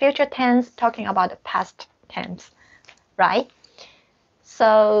future tense, talking about the past tense, right?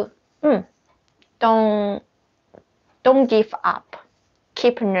 So don't give up.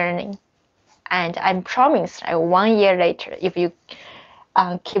 Keep learning. And I promise, like 1 year later, if you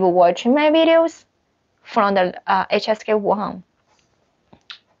keep watching my videos from the HSK 1,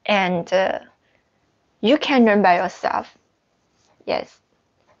 and you can learn by yourself. Yes,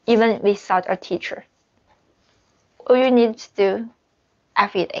 even without a teacher. All you need to do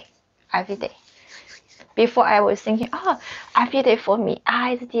every day. Before, I was thinking, every day for me,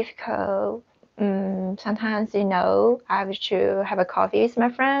 it's difficult. Sometimes, I have to have a coffee with my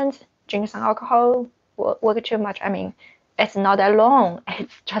friends, drink some alcohol, work too much. I mean, it's not that long.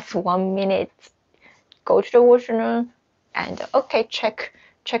 It's just 1 minute. go to the washroom and okay, check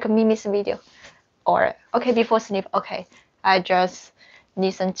Mimi's video, or okay, before sleep, okay, I just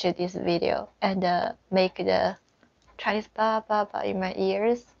listen to this video and make the Chinese ba ba ba in my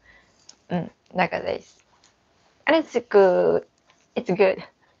ears, like this, and it's good.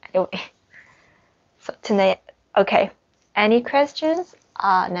 Anyway, so tonight, okay, any questions?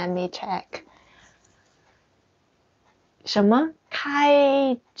 Let me check. 什么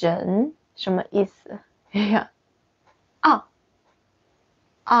开诊？什么意思？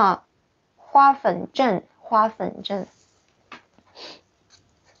花粉症。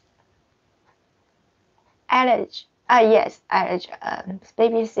Allergy. Yes, allergy.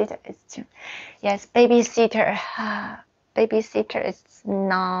 Babysitter is too. Yes, babysitter. Babysitter is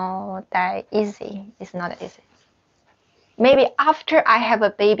not that easy. It's not that easy. Maybe after I have a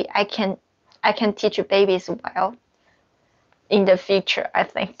baby, I can teach babies well. In the future, I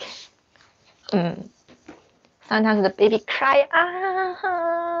think. Sometimes the baby cry,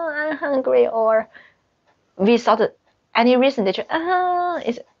 I'm hungry, or without any reason, they just,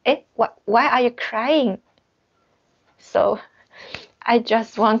 why are you crying? So I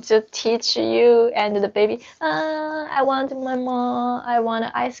just want to teach you and the baby, I want mama, I want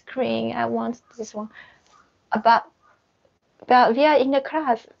ice cream, I want this one. But we are in the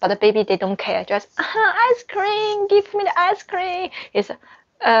class, but the baby, they don't care, just ice cream, give me the ice cream. It's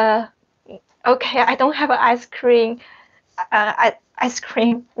okay, I don't have an ice cream. Ice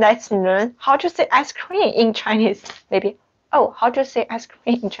cream, let's learn how to say ice cream in Chinese. Maybe, how to say ice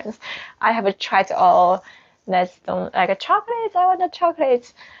cream in Chinese. I have tried let's don't like chocolates, I want the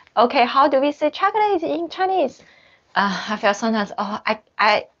chocolates. Okay, how do we say chocolate in Chinese? I feel sometimes,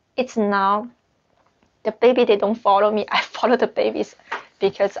 it's now, the baby, they don't follow me, I follow the babies,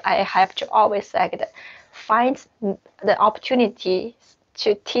 because I have to always find the opportunity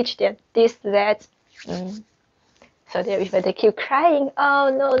to teach them this, that. So if they keep crying,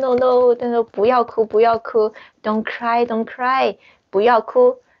 no, 不要哭, don't cry, 不要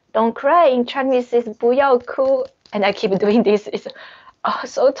哭, don't cry. In Chinese is 不要哭, and I keep doing this. It's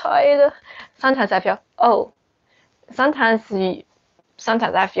so tired. Sometimes I feel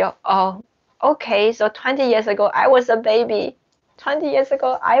sometimes I feel okay. So 20 years ago I was a baby. 20 years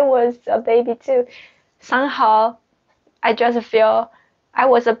ago I was a baby too. Somehow I just feel I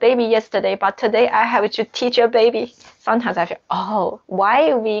was a baby yesterday, but today I have to teach a baby. Sometimes I feel,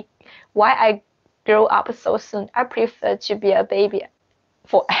 why I grow up so soon? I prefer to be a baby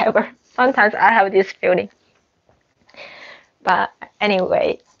forever. Sometimes I have this feeling. But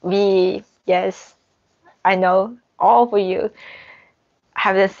anyway, yes, I know all of you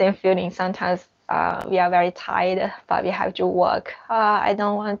have the same feeling. Sometimes we are very tired, but we have to work. I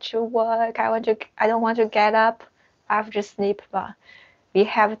don't want to work. I don't want to get up. I have to sleep, but we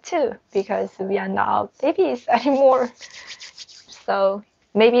have to, because we are not babies anymore. So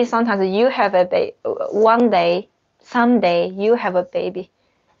maybe sometimes you have a baby. Someday you have a baby.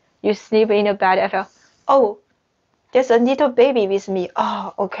 You sleep in the bed. I feel, there's a little baby with me.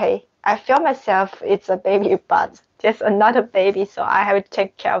 Okay. I feel myself it's a baby, but there's another baby, so I have to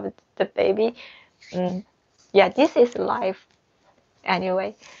take care of the baby. Yeah, this is life.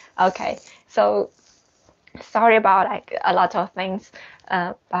 Anyway, okay. So sorry about a lot of things,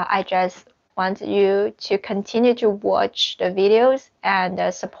 but I just want you to continue to watch the videos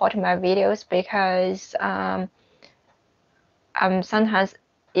and support my videos, because sometimes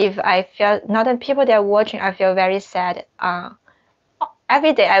if I feel not the people that are watching, I feel very sad.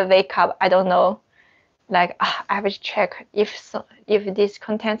 Every day I wake up, I don't know, I have to check if this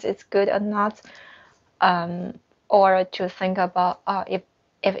content is good or not, or to think about if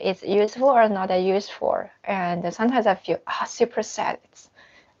it's useful or not useful. And sometimes I feel super sad.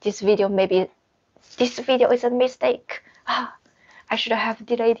 This video is a mistake. I should have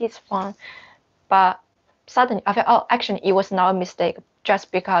delayed this one. But suddenly I feel, actually it was not a mistake,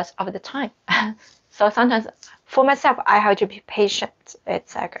 just because of the time. So sometimes for myself, I have to be patient.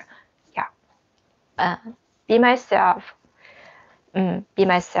 It's be myself. Be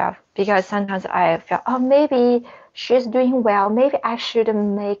myself, because sometimes I feel, maybe she's doing well, maybe I should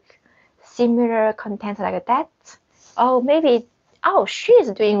make similar content like that. Maybe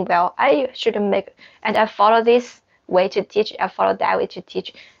she's doing well, I should make, and I follow this way to teach, I follow that way to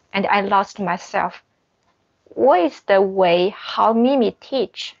teach, and I lost myself. What is the way how Mimi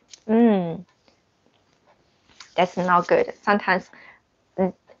teach? That's not good. Sometimes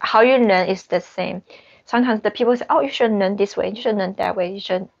how you learn is the same. Sometimes the people say, you should learn this way, you should learn that way, you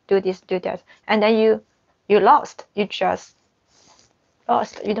should do this, do that. And then you lost. You just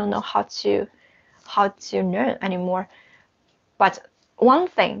lost. You don't know how to learn anymore. But one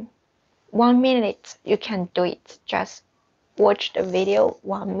thing 1 minute, you can do it. Just watch the video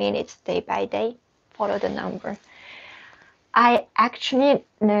 1 minute day by day. Follow the number. I actually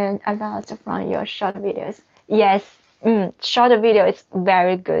learned a lot from your short videos. Yes, short video is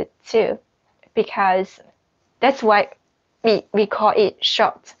very good too, because that's why we call it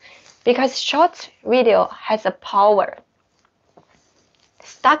short. Because short video has a power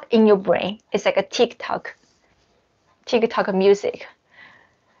stuck in your brain. It's like a TikTok music.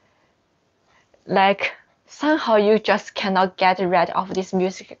 Like somehow you just cannot get rid of this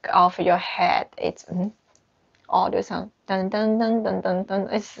music off your head. It's all the sound, dun dun dun dun dun dun.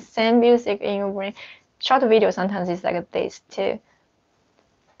 It's the same music in your brain. Short video sometimes is like this too.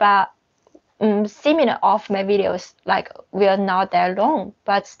 But similar of my videos, like will not that long,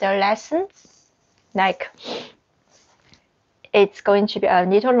 but the lessons, like it's going to be a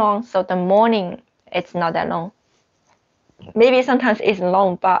little long. So the morning it's not that long. Maybe sometimes it's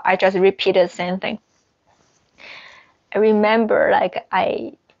long, but I just repeat the same thing. I remember like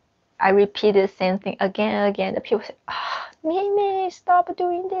I repeat the same thing again and again. The people say, Mimi, stop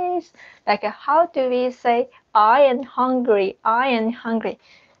doing this. Like how do we say I am hungry, I am hungry?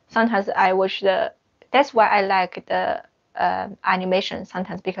 Sometimes I watch that's why I like the animation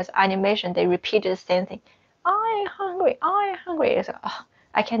sometimes, because animation they repeat the same thing. I am hungry, I am hungry. It's like,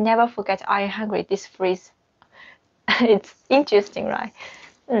 I can never forget I am hungry, this phrase. It's interesting, right?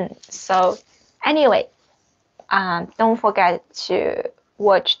 So anyway, don't forget to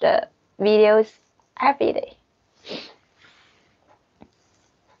watch the videos every day.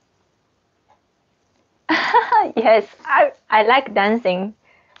 Yes, I like dancing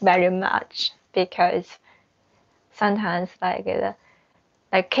very much, because sometimes like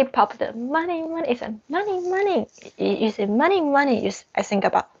K-pop, the money is a money. You say money. I think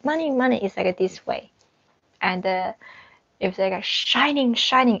about money is like this way. And if they like shining,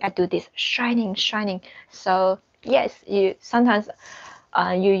 I do this shining. So yes, you sometimes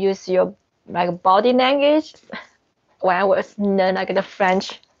you use your like body language. When I was learning like the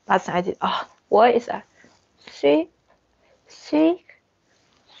French last time, I did what is that?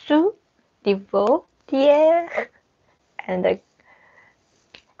 Sous, niveau, dier, and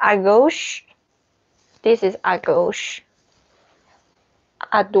à gauche. This is à gauche.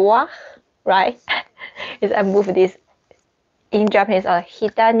 À droite, right? Is I move this. In Japanese,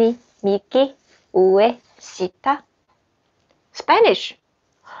 hitani, miki, ue, shita. Spanish.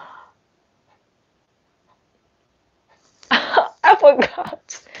 I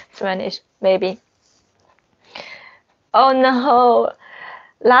forgot Spanish, maybe. Oh no!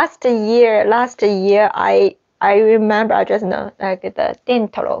 Last year, I remember, I just know like the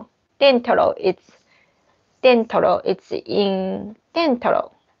dentro. It's in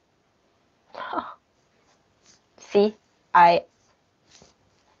dentro. See,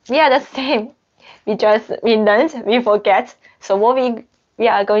 we are the same. We learned, we forget. So what we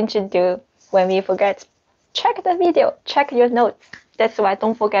are going to do when we forget? Check the video, check your notes. That's why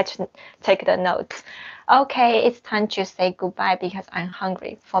don't forget to take the notes. Okay, it's time to say goodbye because I'm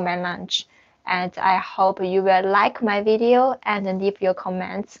hungry for my lunch. And I hope you will like my video and leave your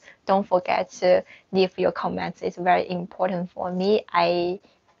comments. Don't forget to leave your comments. It's very important for me. I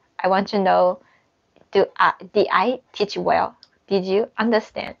want to know, did I teach well? Did you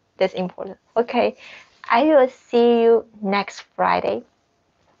understand? That's important. Okay, I will see you next Friday.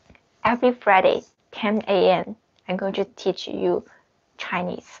 Every Friday, 10 a.m. I'm going to teach you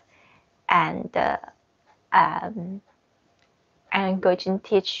Chinese, and I'm going to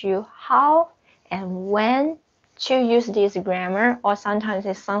teach you how and when to use this grammar, or sometimes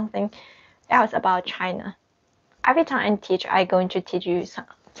it's something else about China. Every time I teach, I'm going to teach you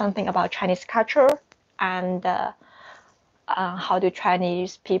something about Chinese culture and how do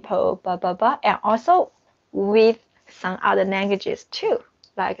Chinese people blah blah blah, and also with some other languages too,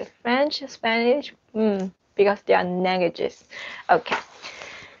 like French, Spanish, because they are languages.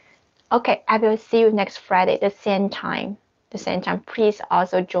 Okay, I will see you next Friday, the same time. Please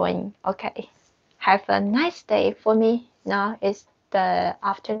also join. Okay, have a nice day. For me now it's the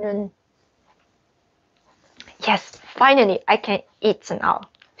afternoon. Yes, finally I can eat now.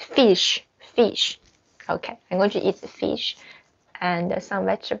 Fish. Okay, I'm going to eat the fish and some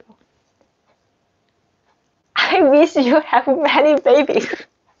vegetable. I wish you have many babies.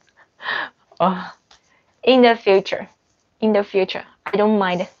 In the future, I don't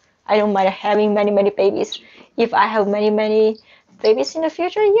mind having many babies. If I have many babies in the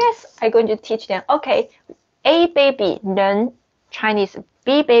future, yes, I'm going to teach them. Okay, A baby learn Chinese,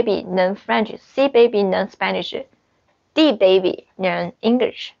 B baby learn French, C baby learn Spanish, D baby learn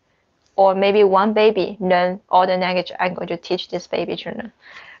English. or maybe one baby learn all the language I'm going to teach this baby to learn.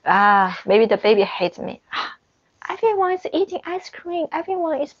 Maybe the baby hates me. Everyone is eating ice cream.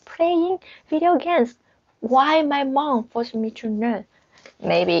 Everyone is playing video games. Why my mom forced me to learn?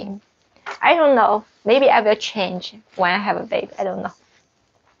 Maybe. I don't know. Maybe I will change when I have a baby. I don't know.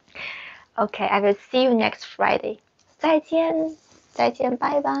 Okay, I will see you next Friday. 再见，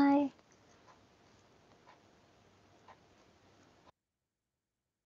拜拜。